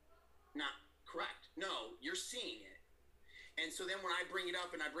not correct. No, you're seeing it. And so then when I bring it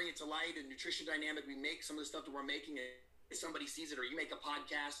up and I bring it to light, and Nutrition Dynamic, we make some of the stuff that we're making, if somebody sees it, or you make a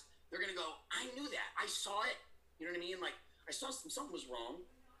podcast, they're going to go, I knew that. I saw it. You know what I mean? Like, I saw something was wrong.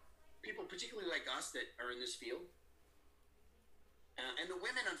 People, particularly like us that are in this field. And the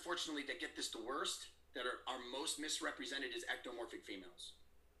women, unfortunately, that get this the worst, that are most misrepresented, is ectomorphic females.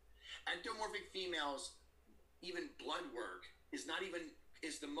 Ectomorphic females, even blood work is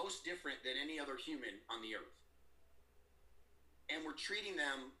the most different than any other human on the earth. And we're treating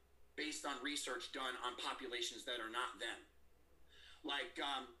them based on research done on populations that are not them. Like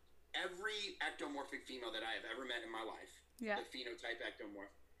every ectomorphic female that I have ever met in my life, the phenotype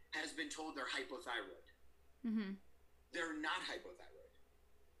ectomorph, has been told they're hypothyroid. Mm-hmm. They're not hypothyroid.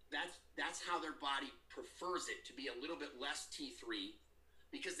 That's how their body prefers it to be, a little bit less T3,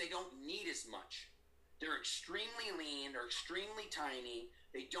 because they don't need as much. They're extremely lean. They're extremely tiny.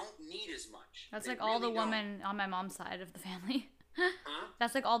 They don't need as much. That's like all the women on my mom's side of the family. Huh?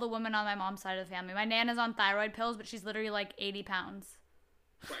 That's like all the women on my mom's side of the family. My Nana's on thyroid pills, but she's literally like 80 pounds.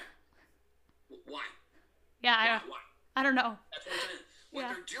 Right. Why? Yeah, Why? I don't know. That's what I'm saying. What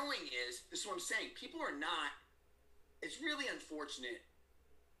they're doing is, this is what I'm saying, people are not, it's really unfortunate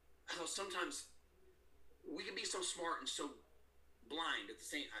how sometimes we can be so smart and so blind at the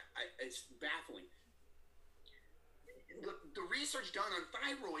same time. It's baffling. The research done on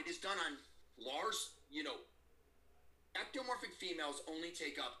thyroid is done on large, ectomorphic females only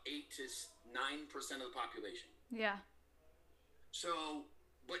take up 8 to 9% of the population. Yeah. So,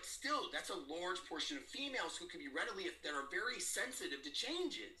 but still, that's a large portion of females who can be that are very sensitive to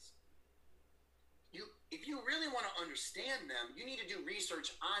changes. If you really want to understand them, you need to do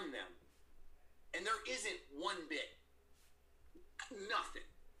research on them. And there isn't one bit. Nothing.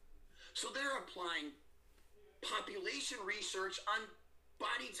 So they're applying population research on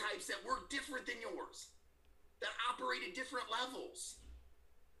body types that were different than yours, that operate at different levels.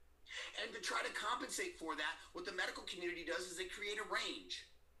 And to try to compensate for that, what the medical community does is they create a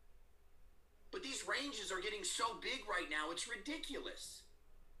range. But these ranges are getting so big right now, it's ridiculous.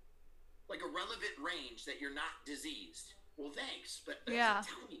 Like a relevant range that you're not diseased. Well, thanks, but that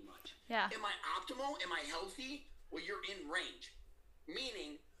doesn't tell me much. Yeah. Am I optimal? Am I healthy? Well, you're in range.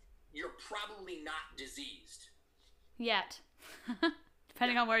 Meaning, you're probably not diseased. Yet.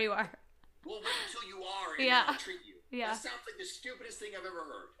 Depending on where you are. We'll wait until you are and then I'll treat you. Yeah. That sounds like the stupidest thing I've ever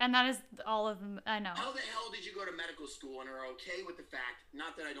heard. And that is all of them, I know. How the hell did you go to medical school and are okay with the fact,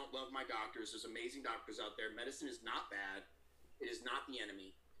 not that I don't love my doctors, there's amazing doctors out there. Medicine is not bad. It is not the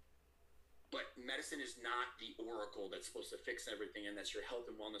enemy. But medicine is not the oracle that's supposed to fix everything, and that's your health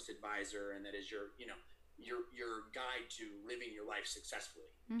and wellness advisor, and that is your guide to living your life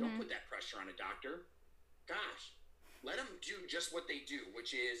successfully. Mm-hmm. Don't put that pressure on a doctor. Gosh, let them do just what they do,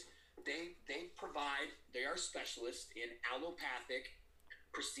 which is they are specialists in allopathic,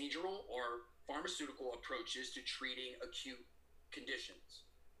 procedural, or pharmaceutical approaches to treating acute conditions.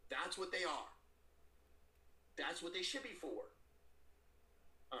 That's what they are. That's what they should be for.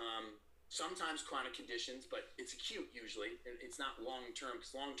 Sometimes chronic conditions, but it's acute usually. It's not long-term,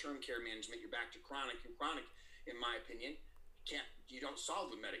 because long-term care management, you're back to chronic. And chronic, in my opinion, you don't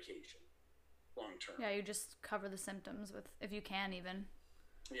solve with medication long-term. Yeah, you just cover the symptoms with, if you can even.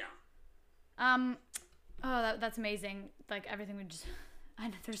 Yeah. That's amazing. Like everything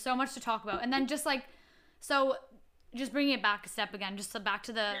there's so much to talk about. And then just bringing it back a step again, just back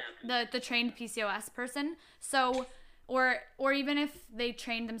to the trained PCOS person. So, or even if they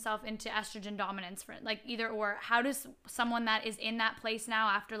trained themselves into estrogen dominance, for like either or, how does someone that is in that place now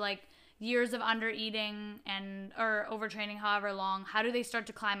after like years of under eating or overtraining, however long, how do they start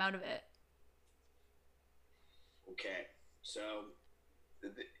to climb out of it? Okay, so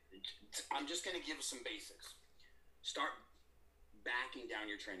I'm just going to give some basics. Start backing down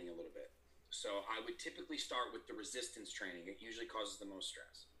your training a little bit. So I would typically start with the resistance training. It usually causes the most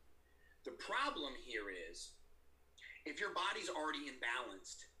stress. The problem here is, if your body's already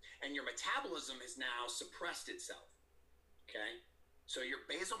imbalanced and your metabolism has now suppressed itself, okay? So your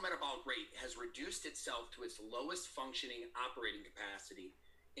basal metabolic rate has reduced itself to its lowest functioning operating capacity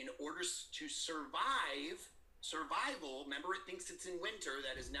in order to survival, remember, it thinks it's in winter,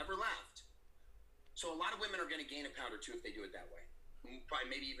 that has never left. So a lot of women are going to gain a pound or two if they do it that way. Probably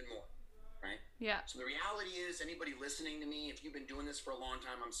maybe even more, right? Yeah. So the reality is, anybody listening to me, if you've been doing this for a long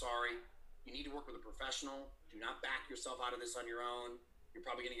time, I'm sorry. You need to work with a professional. Do not back yourself out of this on your own. You're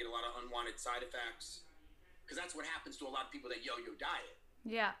probably going to get a lot of unwanted side effects, because that's what happens to a lot of people that yo-yo diet.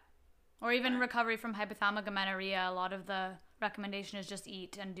 Yeah. Or even recovery from hypothalamic amenorrhea. A lot of the recommendation is just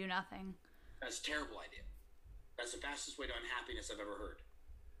eat and do nothing. That's a terrible idea. That's the fastest way to unhappiness I've ever heard.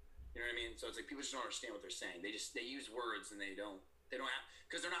 You know what I mean? So it's like people just don't understand what they're saying. They use words and they don't have,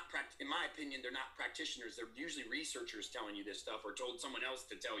 because they're not, in my opinion, they're not practitioners. They're usually researchers telling you this stuff, or told someone else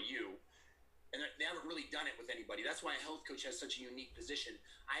to tell you. And they haven't really done it with anybody. That's why a health coach has such a unique position.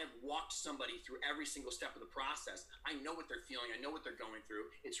 I have walked somebody through every single step of the process. I know what they're feeling. I know what they're going through.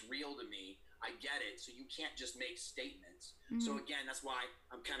 It's real to me. I get it. So you can't just make statements. So again, that's why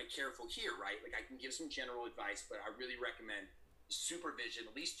I'm kind of careful here, right? Like I can give some general advice, but I really recommend supervision,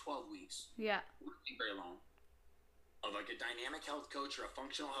 at least 12 weeks. Yeah. Wouldn't be very long. Of like a dynamic health coach or a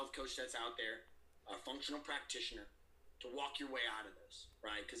functional health coach that's out there, a functional practitioner, to walk your way out of this,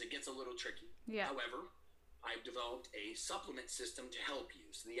 right? Because it gets a little tricky. Yeah. However, I've developed a supplement system to help you.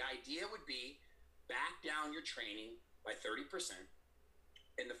 So the idea would be back down your training by 30%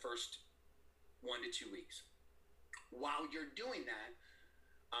 in the first 1 to 2 weeks. While you're doing that,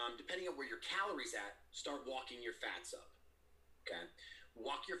 depending on where your calories at, start walking your fats up. Okay,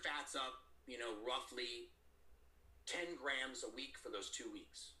 walk your fats up. Roughly 10 grams a week for those 2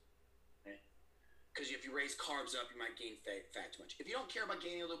 weeks. Because if you raise carbs up, you might gain fat too much. If you don't care about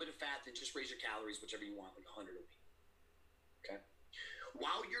gaining a little bit of fat, then just raise your calories, whichever you want, like 100 a week. Okay.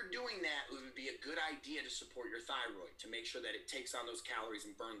 While you're doing that, it would be a good idea to support your thyroid to make sure that it takes on those calories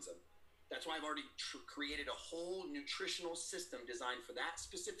and burns them. That's why I've already created a whole nutritional system designed for that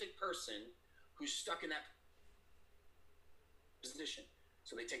specific person who's stuck in that position.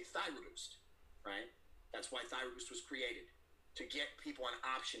 So they take Thyroid Boost, right? That's why Thyroid Boost was created, to get people an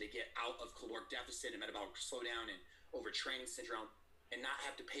option to get out of caloric deficit and metabolic slowdown and overtraining syndrome and not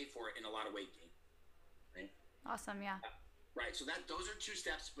have to pay for it in a lot of weight gain, right? Awesome, yeah. Right, so those are 2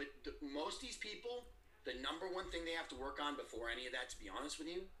 steps, but most of these people, the number one thing they have to work on before any of that, to be honest with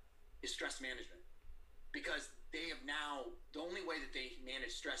you, is stress management. Because they have now, the only way that they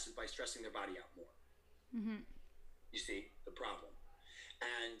manage stress is by stressing their body out more. You see the problem.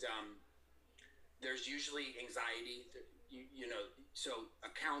 And there's usually anxiety, so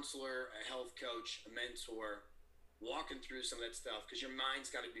a counselor, a health coach, a mentor, walking through some of that stuff, because your mind's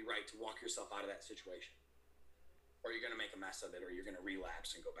got to be right to walk yourself out of that situation. Or you're going to make a mess of it, or you're going to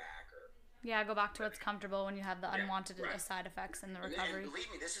relapse and go back. Go back to what's comfortable when you have the unwanted side effects in the recovery. And believe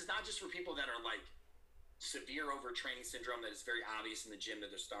me, this is not just for people that are like severe overtraining syndrome that is very obvious in the gym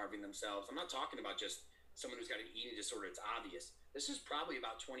that they're starving themselves. I'm not talking about just someone who's got an eating disorder. It's obvious. This is probably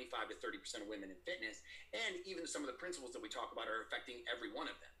about 25 to 30% of women in fitness, and even some of the principles that we talk about are affecting every one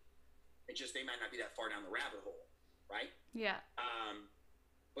of them. It's just they might not be that far down the rabbit hole, right? Yeah.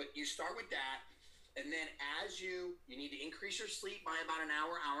 But you start with that. And then as you need to increase your sleep by about an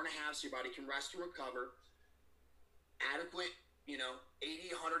hour, hour and a half, so your body can rest and recover. Adequate,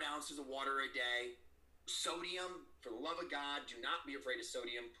 80, 100 ounces of water a day. Sodium, for the love of God, do not be afraid of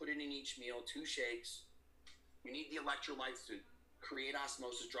sodium. Put it in each meal, 2 shakes. You need the electrolytes to create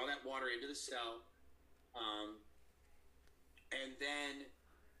osmosis, draw that water into the cell. And then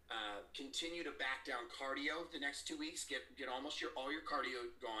continue to back down cardio the next 2 weeks. Get almost all your cardio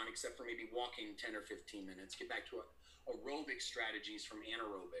gone, except for maybe walking 10 or 15 minutes. Get back to aerobic strategies from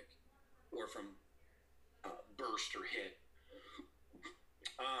anaerobic or from burst or hit.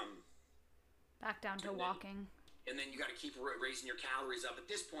 Back down to walking. And then you got to keep raising your calories up. At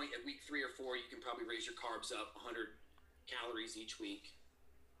this point, at week 3 or 4, you can probably raise your carbs up 100 calories each week.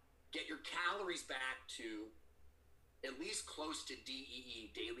 Get your calories back to at least close to DEE,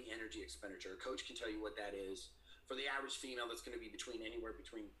 daily energy expenditure. A coach can tell you what that is. For the average female, that's going to be anywhere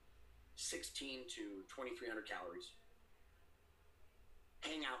between 16 to 2,300 calories.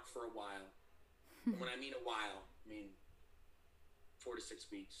 Hang out for a while. And when I mean a while, I mean 4 to 6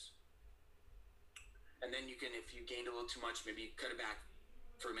 weeks. And then you can, if you gained a little too much, maybe cut it back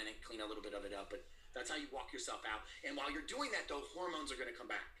for a minute, clean a little bit of it up. But that's how you walk yourself out. And while you're doing that, though, hormones are going to come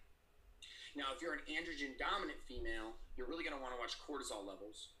back. Now, if you're an androgen-dominant female, you're really going to want to watch cortisol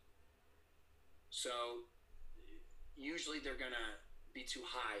levels. So usually they're going to be too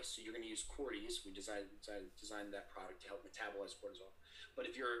high, so you're going to use Cordy's. We designed that product to help metabolize cortisol. But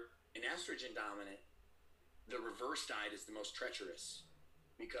if you're an estrogen-dominant, the reverse diet is the most treacherous,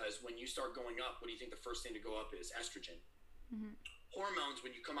 because when you start going up, what do you think the first thing to go up is? Estrogen. Hormones,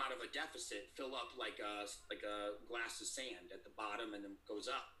 when you come out of a deficit, fill up like a glass of sand at the bottom and then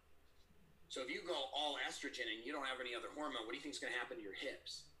goes up. So if you go all estrogen and you don't have any other hormone, what do you think is going to happen to your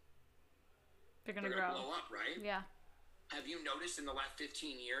hips? They're going to grow. Blow up, right? Yeah. Have you noticed in the last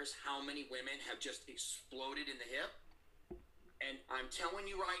 15 years how many women have just exploded in the hip? And I'm telling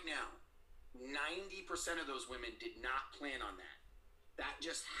you right now, 90% of those women did not plan on that. That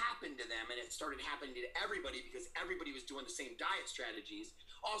just happened to them, and it started happening to everybody because everybody was doing the same diet strategies.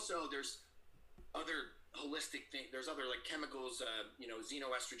 Also, there's other holistic things. There's other like chemicals,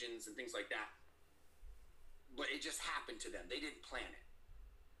 xenoestrogens and things like that. But it just happened to them. They didn't plan it.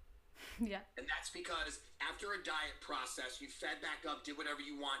 Yeah. And that's because after a diet process, you fed back up, did whatever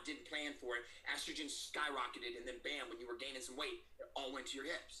you want, didn't plan for it. Estrogen skyrocketed, and then bam, when you were gaining some weight, it all went to your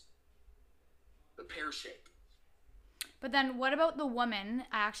hips. The pear shape. But then what about the woman?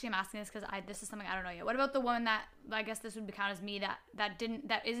 I actually am asking this because this is something I don't know yet. What about the woman that, I guess this would count as me, that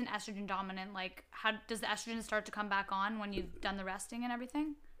isn't estrogen dominant? Like, how does the estrogen start to come back on when you've done the resting and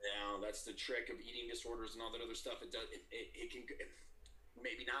everything? Yeah, that's the trick of eating disorders and all that other stuff. It can,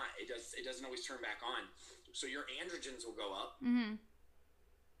 maybe not. It doesn't always turn back on. So your androgens will go up. Mm-hmm.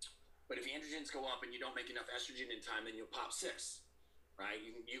 But if androgens go up and you don't make enough estrogen in time, then you'll pop cysts, right?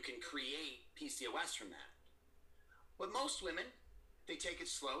 You can create PCOS from that. But most women, they take it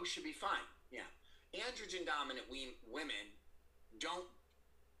slow, should be fine. Yeah. Androgen dominant women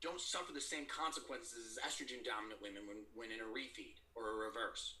don't suffer the same consequences as estrogen dominant women when in a refeed or a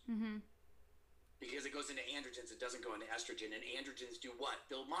reverse. Mm-hmm. Because it goes into androgens, it doesn't go into estrogen. And androgens do what?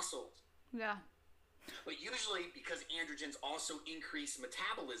 Build muscle. Yeah. But usually, because androgens also increase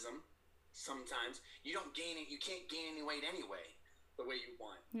metabolism, sometimes you can't gain any weight anyway, the way you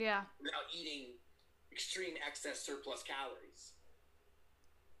want. Yeah. Without eating extreme excess surplus calories.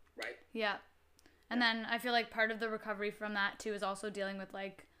 Right? Yeah. And then I feel like part of the recovery from that too is also dealing with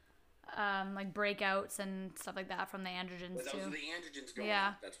like breakouts and stuff like that from the androgens But too. those are the androgens going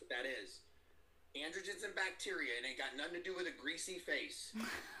up. That's what that is. Androgens and bacteria. It ain't got nothing to do with a greasy face.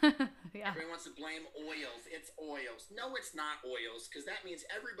 Yeah. Everyone wants to blame oils. It's oils. No, it's not oils, because that means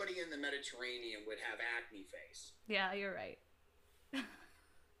everybody in the Mediterranean would have acne face. Yeah, you're right.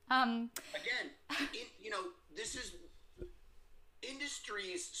 Again, this is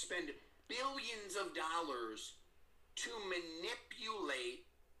industries spend billions of dollars to manipulate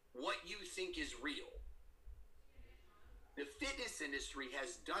what you think is real. The fitness industry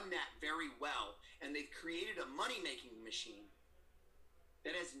has done that very well, and they've created a money-making machine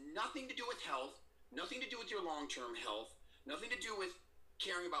that has nothing to do with health, nothing to do with your long-term health, nothing to do with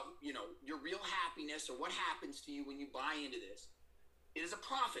caring about, your real happiness or what happens to you when you buy into this. It is a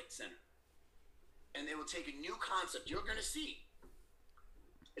profit center. And they will take a new concept. You're going to see.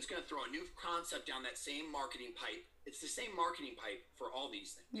 It's going to throw a new concept down that same marketing pipe. It's the same marketing pipe for all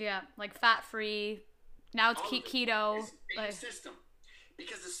these things. Yeah, like fat-free. Now it's keto. It's the same system.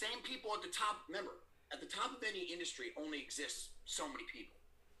 Because the same people at the top, remember, at the top of any industry only exists so many people.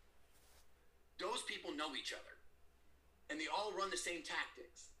 Those people know each other. And they all run the same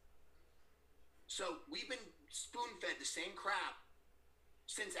tactics. So we've been spoon-fed the same crap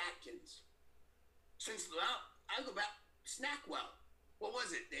since Atkins. I go back, Snackwell. What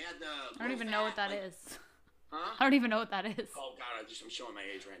was it? They had the... I don't even know what that is. Huh? I don't even know what that is. Oh, God, I'm showing my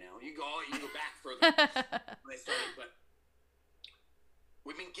age right now. You go back further when I started, but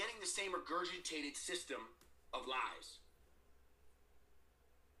we've been getting the same regurgitated system of lies.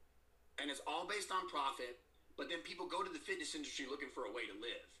 And it's all based on profit, but then people go to the fitness industry looking for a way to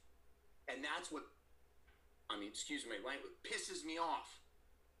live. And that's what, excuse my language, pisses me off.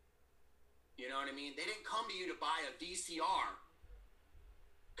 You know what I mean? They didn't come to you to buy a VCR.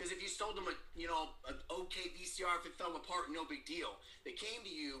 Because if you sold them an okay VCR, if it fell apart, no big deal. They came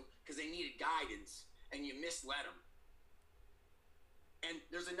to you because they needed guidance, and you misled them. And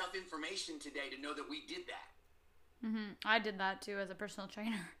there's enough information today to know that we did that. Mm-hmm. I did that too as a personal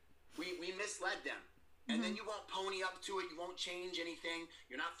trainer. We misled them. And then you won't pony up to it. You won't change anything.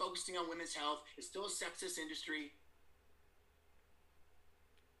 You're not focusing on women's health. It's still a sexist industry.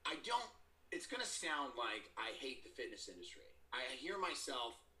 It's going to sound like I hate the fitness industry. I hear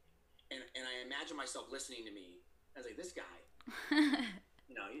myself, and I imagine myself listening to me. I was like, this guy,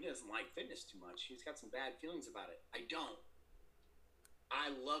 he doesn't like fitness too much. He's got some bad feelings about it. I don't.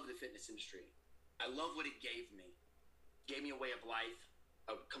 I love the fitness industry. I love what it gave me. It gave me a way of life,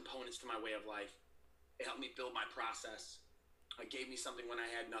 components to my way of life. It helped me build my process. It gave me something when I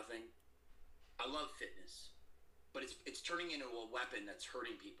had nothing. I love fitness, but it's turning into a weapon that's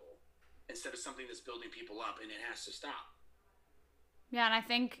hurting people instead of something that's building people up, and it has to stop. Yeah, and I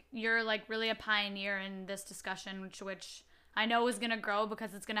think you're like really a pioneer in this discussion, which I know is gonna grow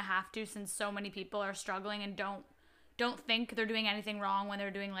because it's gonna have to, since so many people are struggling and don't think they're doing anything wrong when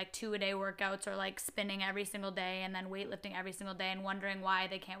they're doing like 2-a-day workouts or like spinning every single day and then weightlifting every single day and wondering why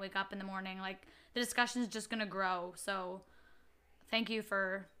they can't wake up in the morning. Like, the discussion is just gonna grow. So thank you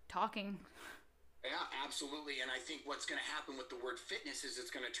for talking. Yeah, absolutely. And I think what's going to happen with the word fitness is it's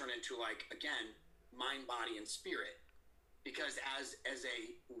going to turn into, like, again, mind, body, and spirit. Because as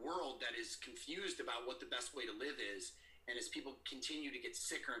a world that is confused about what the best way to live is, and as people continue to get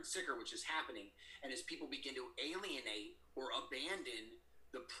sicker and sicker, which is happening, and as people begin to alienate or abandon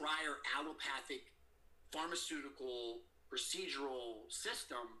the prior allopathic pharmaceutical procedural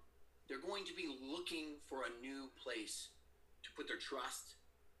system, they're going to be looking for a new place to put their trust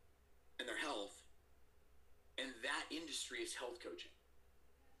and their health. And that industry is health coaching.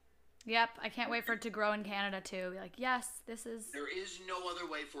 Yep, I can't wait for it to grow in Canada too. Be like, yes, this is. There is no other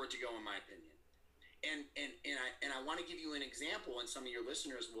way for it to go, in my opinion. And I want to give you an example, and some of your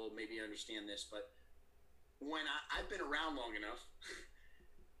listeners will maybe understand this, but when I've been around long enough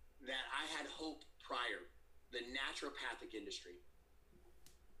that I had hope prior, the naturopathic industry,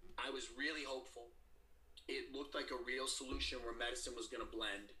 I was really hopeful. It looked like a real solution where medicine was going to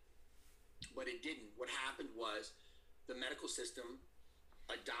blend, but it didn't. What happened was the medical system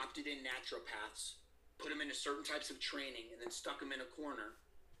adopted in naturopaths, put them into certain types of training, and then stuck them in a corner.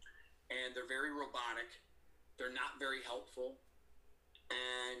 And they're very robotic. They're not very helpful.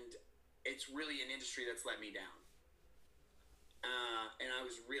 And it's really an industry that's let me down. And I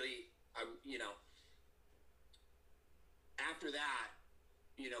was really, after that,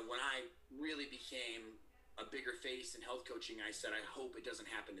 when I really became a bigger face in health coaching, I said, I hope it doesn't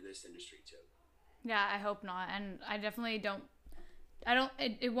happen to this industry too. Yeah, I hope not. And I definitely don't,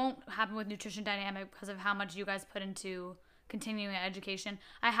 it won't happen with Nutrition Dynamic because of how much you guys put into continuing education.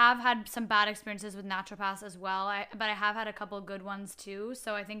 I have had some bad experiences with naturopaths as well, but I have had a couple of good ones too.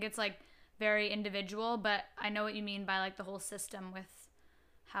 So I think it's like very individual, but I know what you mean by like the whole system with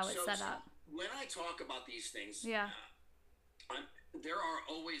how it's set up. When I talk about these things, yeah, there are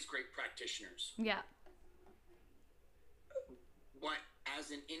always great practitioners. Yeah. But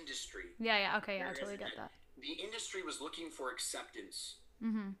as an industry, okay, I totally get that. The industry was looking for acceptance.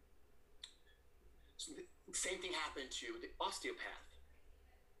 Mm-hmm. So the same thing happened to the osteopath.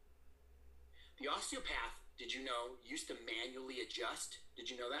 The osteopath, did you know, used to manually adjust? Did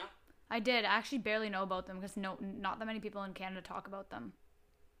you know that? I did. I actually barely know about them because not that many people in Canada talk about them.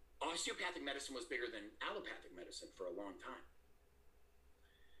 Osteopathic medicine was bigger than allopathic medicine for a long time.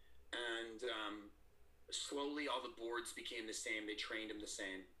 And slowly all the boards became the same. They trained them the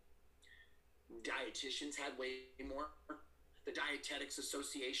same. Dietitians had way more. The Dietetics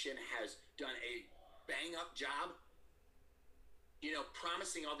Association has done a bang-up job,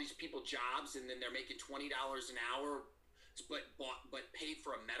 promising all these people jobs, and then they're making $20 an hour, but paid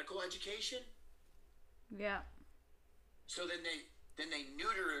for a medical education. Yeah. So then they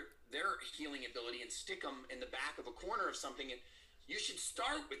neuter their healing ability and stick them in the back of a corner of something. And you should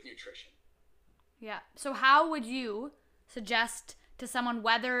start with nutrition. Yeah. So how would you suggest to someone,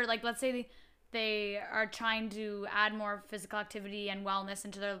 whether, like, let's say they are trying to add more physical activity and wellness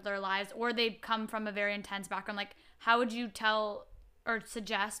into their lives, or they come from a very intense background, like, how would you tell or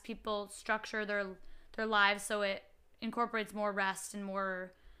suggest people structure their lives so it incorporates more rest and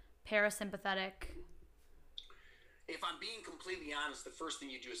more parasympathetic? If I'm being completely honest, the first thing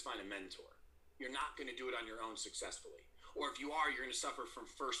you do is find a mentor. You're not going to do it on your own successfully. Or if you are, you're going to suffer from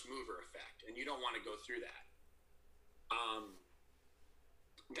first mover effect, and you don't want to go through that.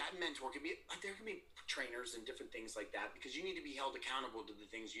 That mentor there can be trainers and different things like that, because you need to be held accountable to the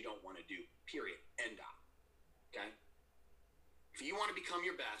things you don't want to do, period, end up. Okay? If you want to become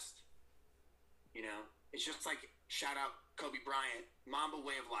your best, it's just like, shout out Kobe Bryant, Mamba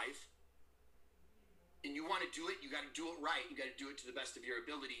way of life. And you want to do it, you got to do it right. You got to do it to the best of your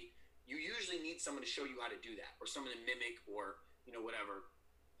ability. You usually need someone to show you how to do that, or someone to mimic, or, whatever.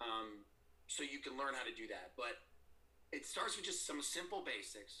 So you can learn how to do that. But it starts with just some simple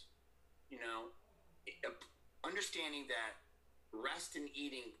basics, understanding that rest and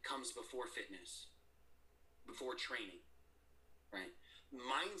eating comes before fitness, before training, right?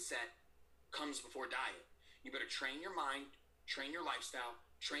 Mindset comes before diet. You better train your mind, train your lifestyle,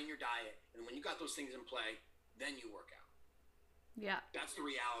 train your diet, and when you got those things in play, then you work out. Yeah. That's the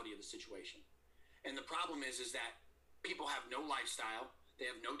reality of the situation. And the problem is that people have no lifestyle, they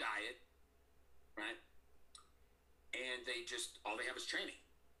have no diet, right? And all they have is training.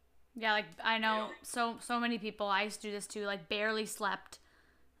 Yeah, like, I know so many people, I used to do this too, like, barely slept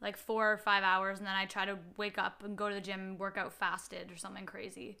like 4 or 5 hours, and then I try to wake up and go to the gym and work out fasted or something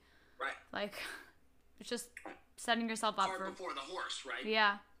crazy. Right. Like, it's just setting yourself up for before the horse, right?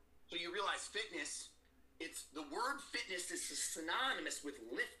 Yeah. So you realize fitness, the word fitness is synonymous with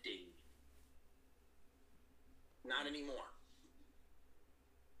lifting. Not anymore.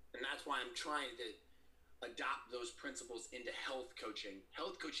 And that's why I'm trying to adopt those principles into health coaching.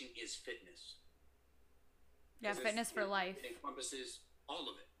 Health coaching is fitness. Yeah, fitness for life. It encompasses all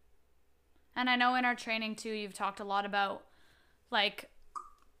of it. And I know in our training too, you've talked a lot about, like,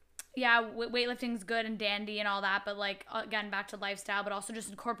 yeah, weightlifting's good and dandy and all that, but, like, again, back to lifestyle, but also just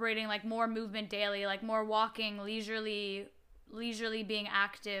incorporating, like, more movement daily, like more walking, leisurely being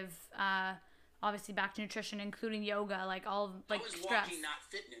active, obviously back to nutrition, including yoga, like, all, like, stress. How is walking not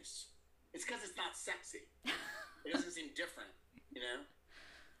fitness? It's because it's not sexy. It doesn't seem different,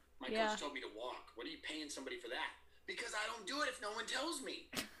 My coach told me to walk. What are you paying somebody for that? Because I don't do it if no one tells me.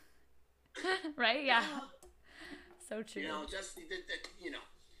 Right? Yeah. So true. Just that,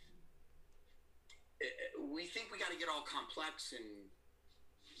 we think we got to get all complex and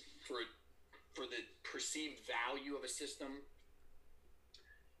for the perceived value of a system.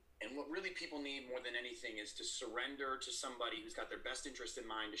 And what really people need more than anything is to surrender to somebody who's got their best interest in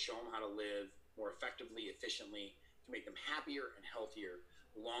mind to show them how to live more effectively, efficiently, to make them happier and healthier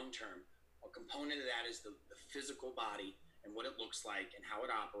long term. A component of that is the physical body and what it looks like and how it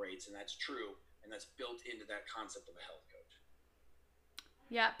operates, and that's true, and that's built into that concept of a health coach.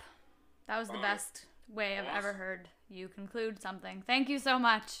 Yep. That was the best way I've ever heard you conclude something. Thank you so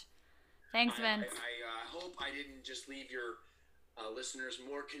much. Thanks, Vince. I hope I didn't just leave your listeners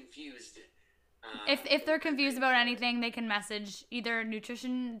more confused. If they're confused about anything, they can message either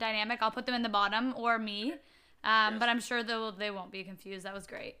Nutrition Dynamic, I'll put them in the bottom, or me. Yes. But I'm sure they won't be confused. That was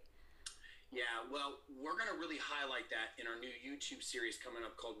great. Yeah, well, we're going to really highlight that in our new YouTube series coming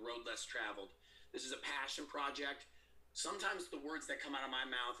up called Road Less Traveled. This is a passion project. Sometimes the words that come out of my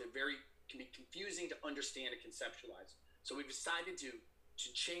mouth can be confusing to understand and conceptualize. So we've decided to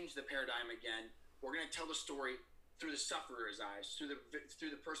change the paradigm again. We're going to tell the story through the sufferer's eyes, through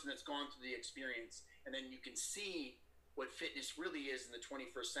the person that's gone through the experience, and then you can see what fitness really is in the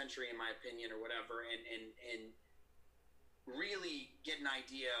 21st century, in my opinion, or whatever, and really get an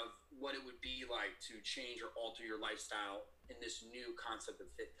idea of what it would be like to change or alter your lifestyle in this new concept of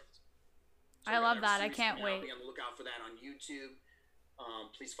fitness. So I love that. I can't wait. Be on the lookout for that on YouTube.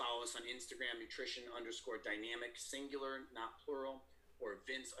 Please follow us on Instagram, nutrition_dynamic, singular, not plural, or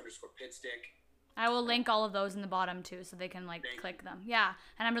Vince_pitstick. I will link all of those in the bottom too, so they can click them. Yeah,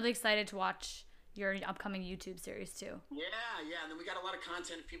 and I'm really excited to watch your upcoming YouTube series too. Yeah, and then we got a lot of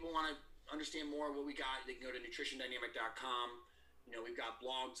content. If people want to understand more of what we got, they can go to nutritiondynamic.com. We've got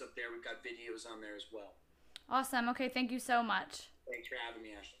blogs up there. We've got videos on there as well. Awesome. Okay, thank you so much. Thanks for having me,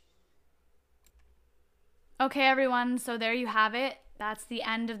 Ashley. Okay, everyone, so there you have it. That's the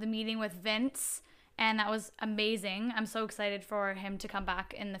end of the meeting with Vince, and that was amazing. I'm so excited for him to come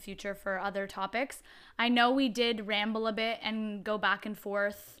back in the future for other topics. I know we did ramble a bit and go back and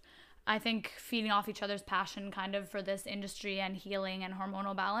forth, I think feeding off each other's passion kind of for this industry and healing and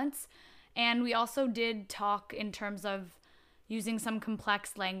hormonal balance. And we also did talk in terms of using some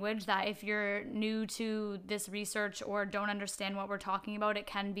complex language that if you're new to this research or don't understand what we're talking about, it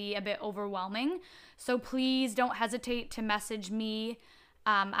can be a bit overwhelming. So please don't hesitate to message me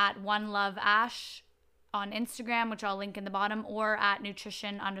at OneLoveAsh on Instagram, which I'll link in the bottom, or at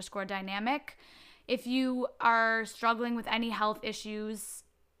nutrition_dynamic. If you are struggling with any health issues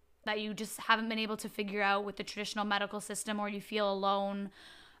that you just haven't been able to figure out with the traditional medical system, or you feel alone,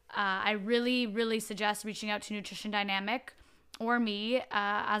 I really, really suggest reaching out to Nutrition Dynamic or me,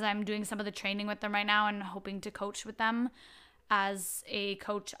 as I'm doing some of the training with them right now and hoping to coach with them as a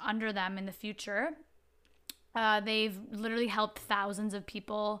coach under them in the future. They've literally helped thousands of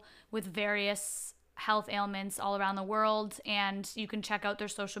people with various health ailments all around the world, and you can check out their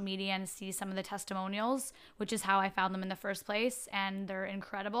social media and see some of the testimonials, which is how I found them in the first place, and they're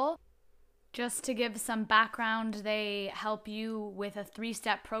incredible. Just to give some background, they help you with a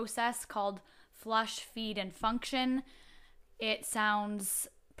 3-step process called Flush, Feed, and Function. It sounds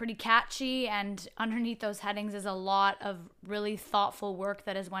pretty catchy, and underneath those headings is a lot of really thoughtful work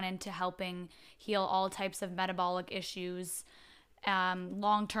that has went into helping heal all types of metabolic issues,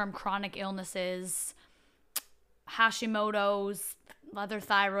 long-term chronic illnesses, Hashimoto's, other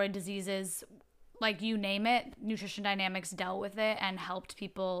thyroid diseases, like you name it. Nutrition Dynamics dealt with it and helped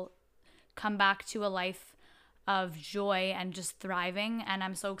people come back to a life of joy and just thriving. And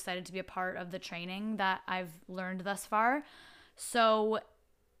I'm so excited to be a part of the training that I've learned thus far. So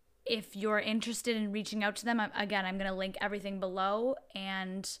if you're interested in reaching out to them, I'm going to link everything below.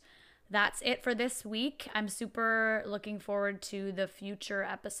 And that's it for this week. I'm super looking forward to the future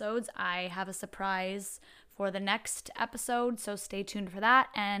episodes. I have a surprise for the next episode, so stay tuned for that,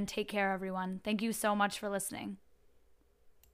 and take care, everyone. Thank you so much for listening.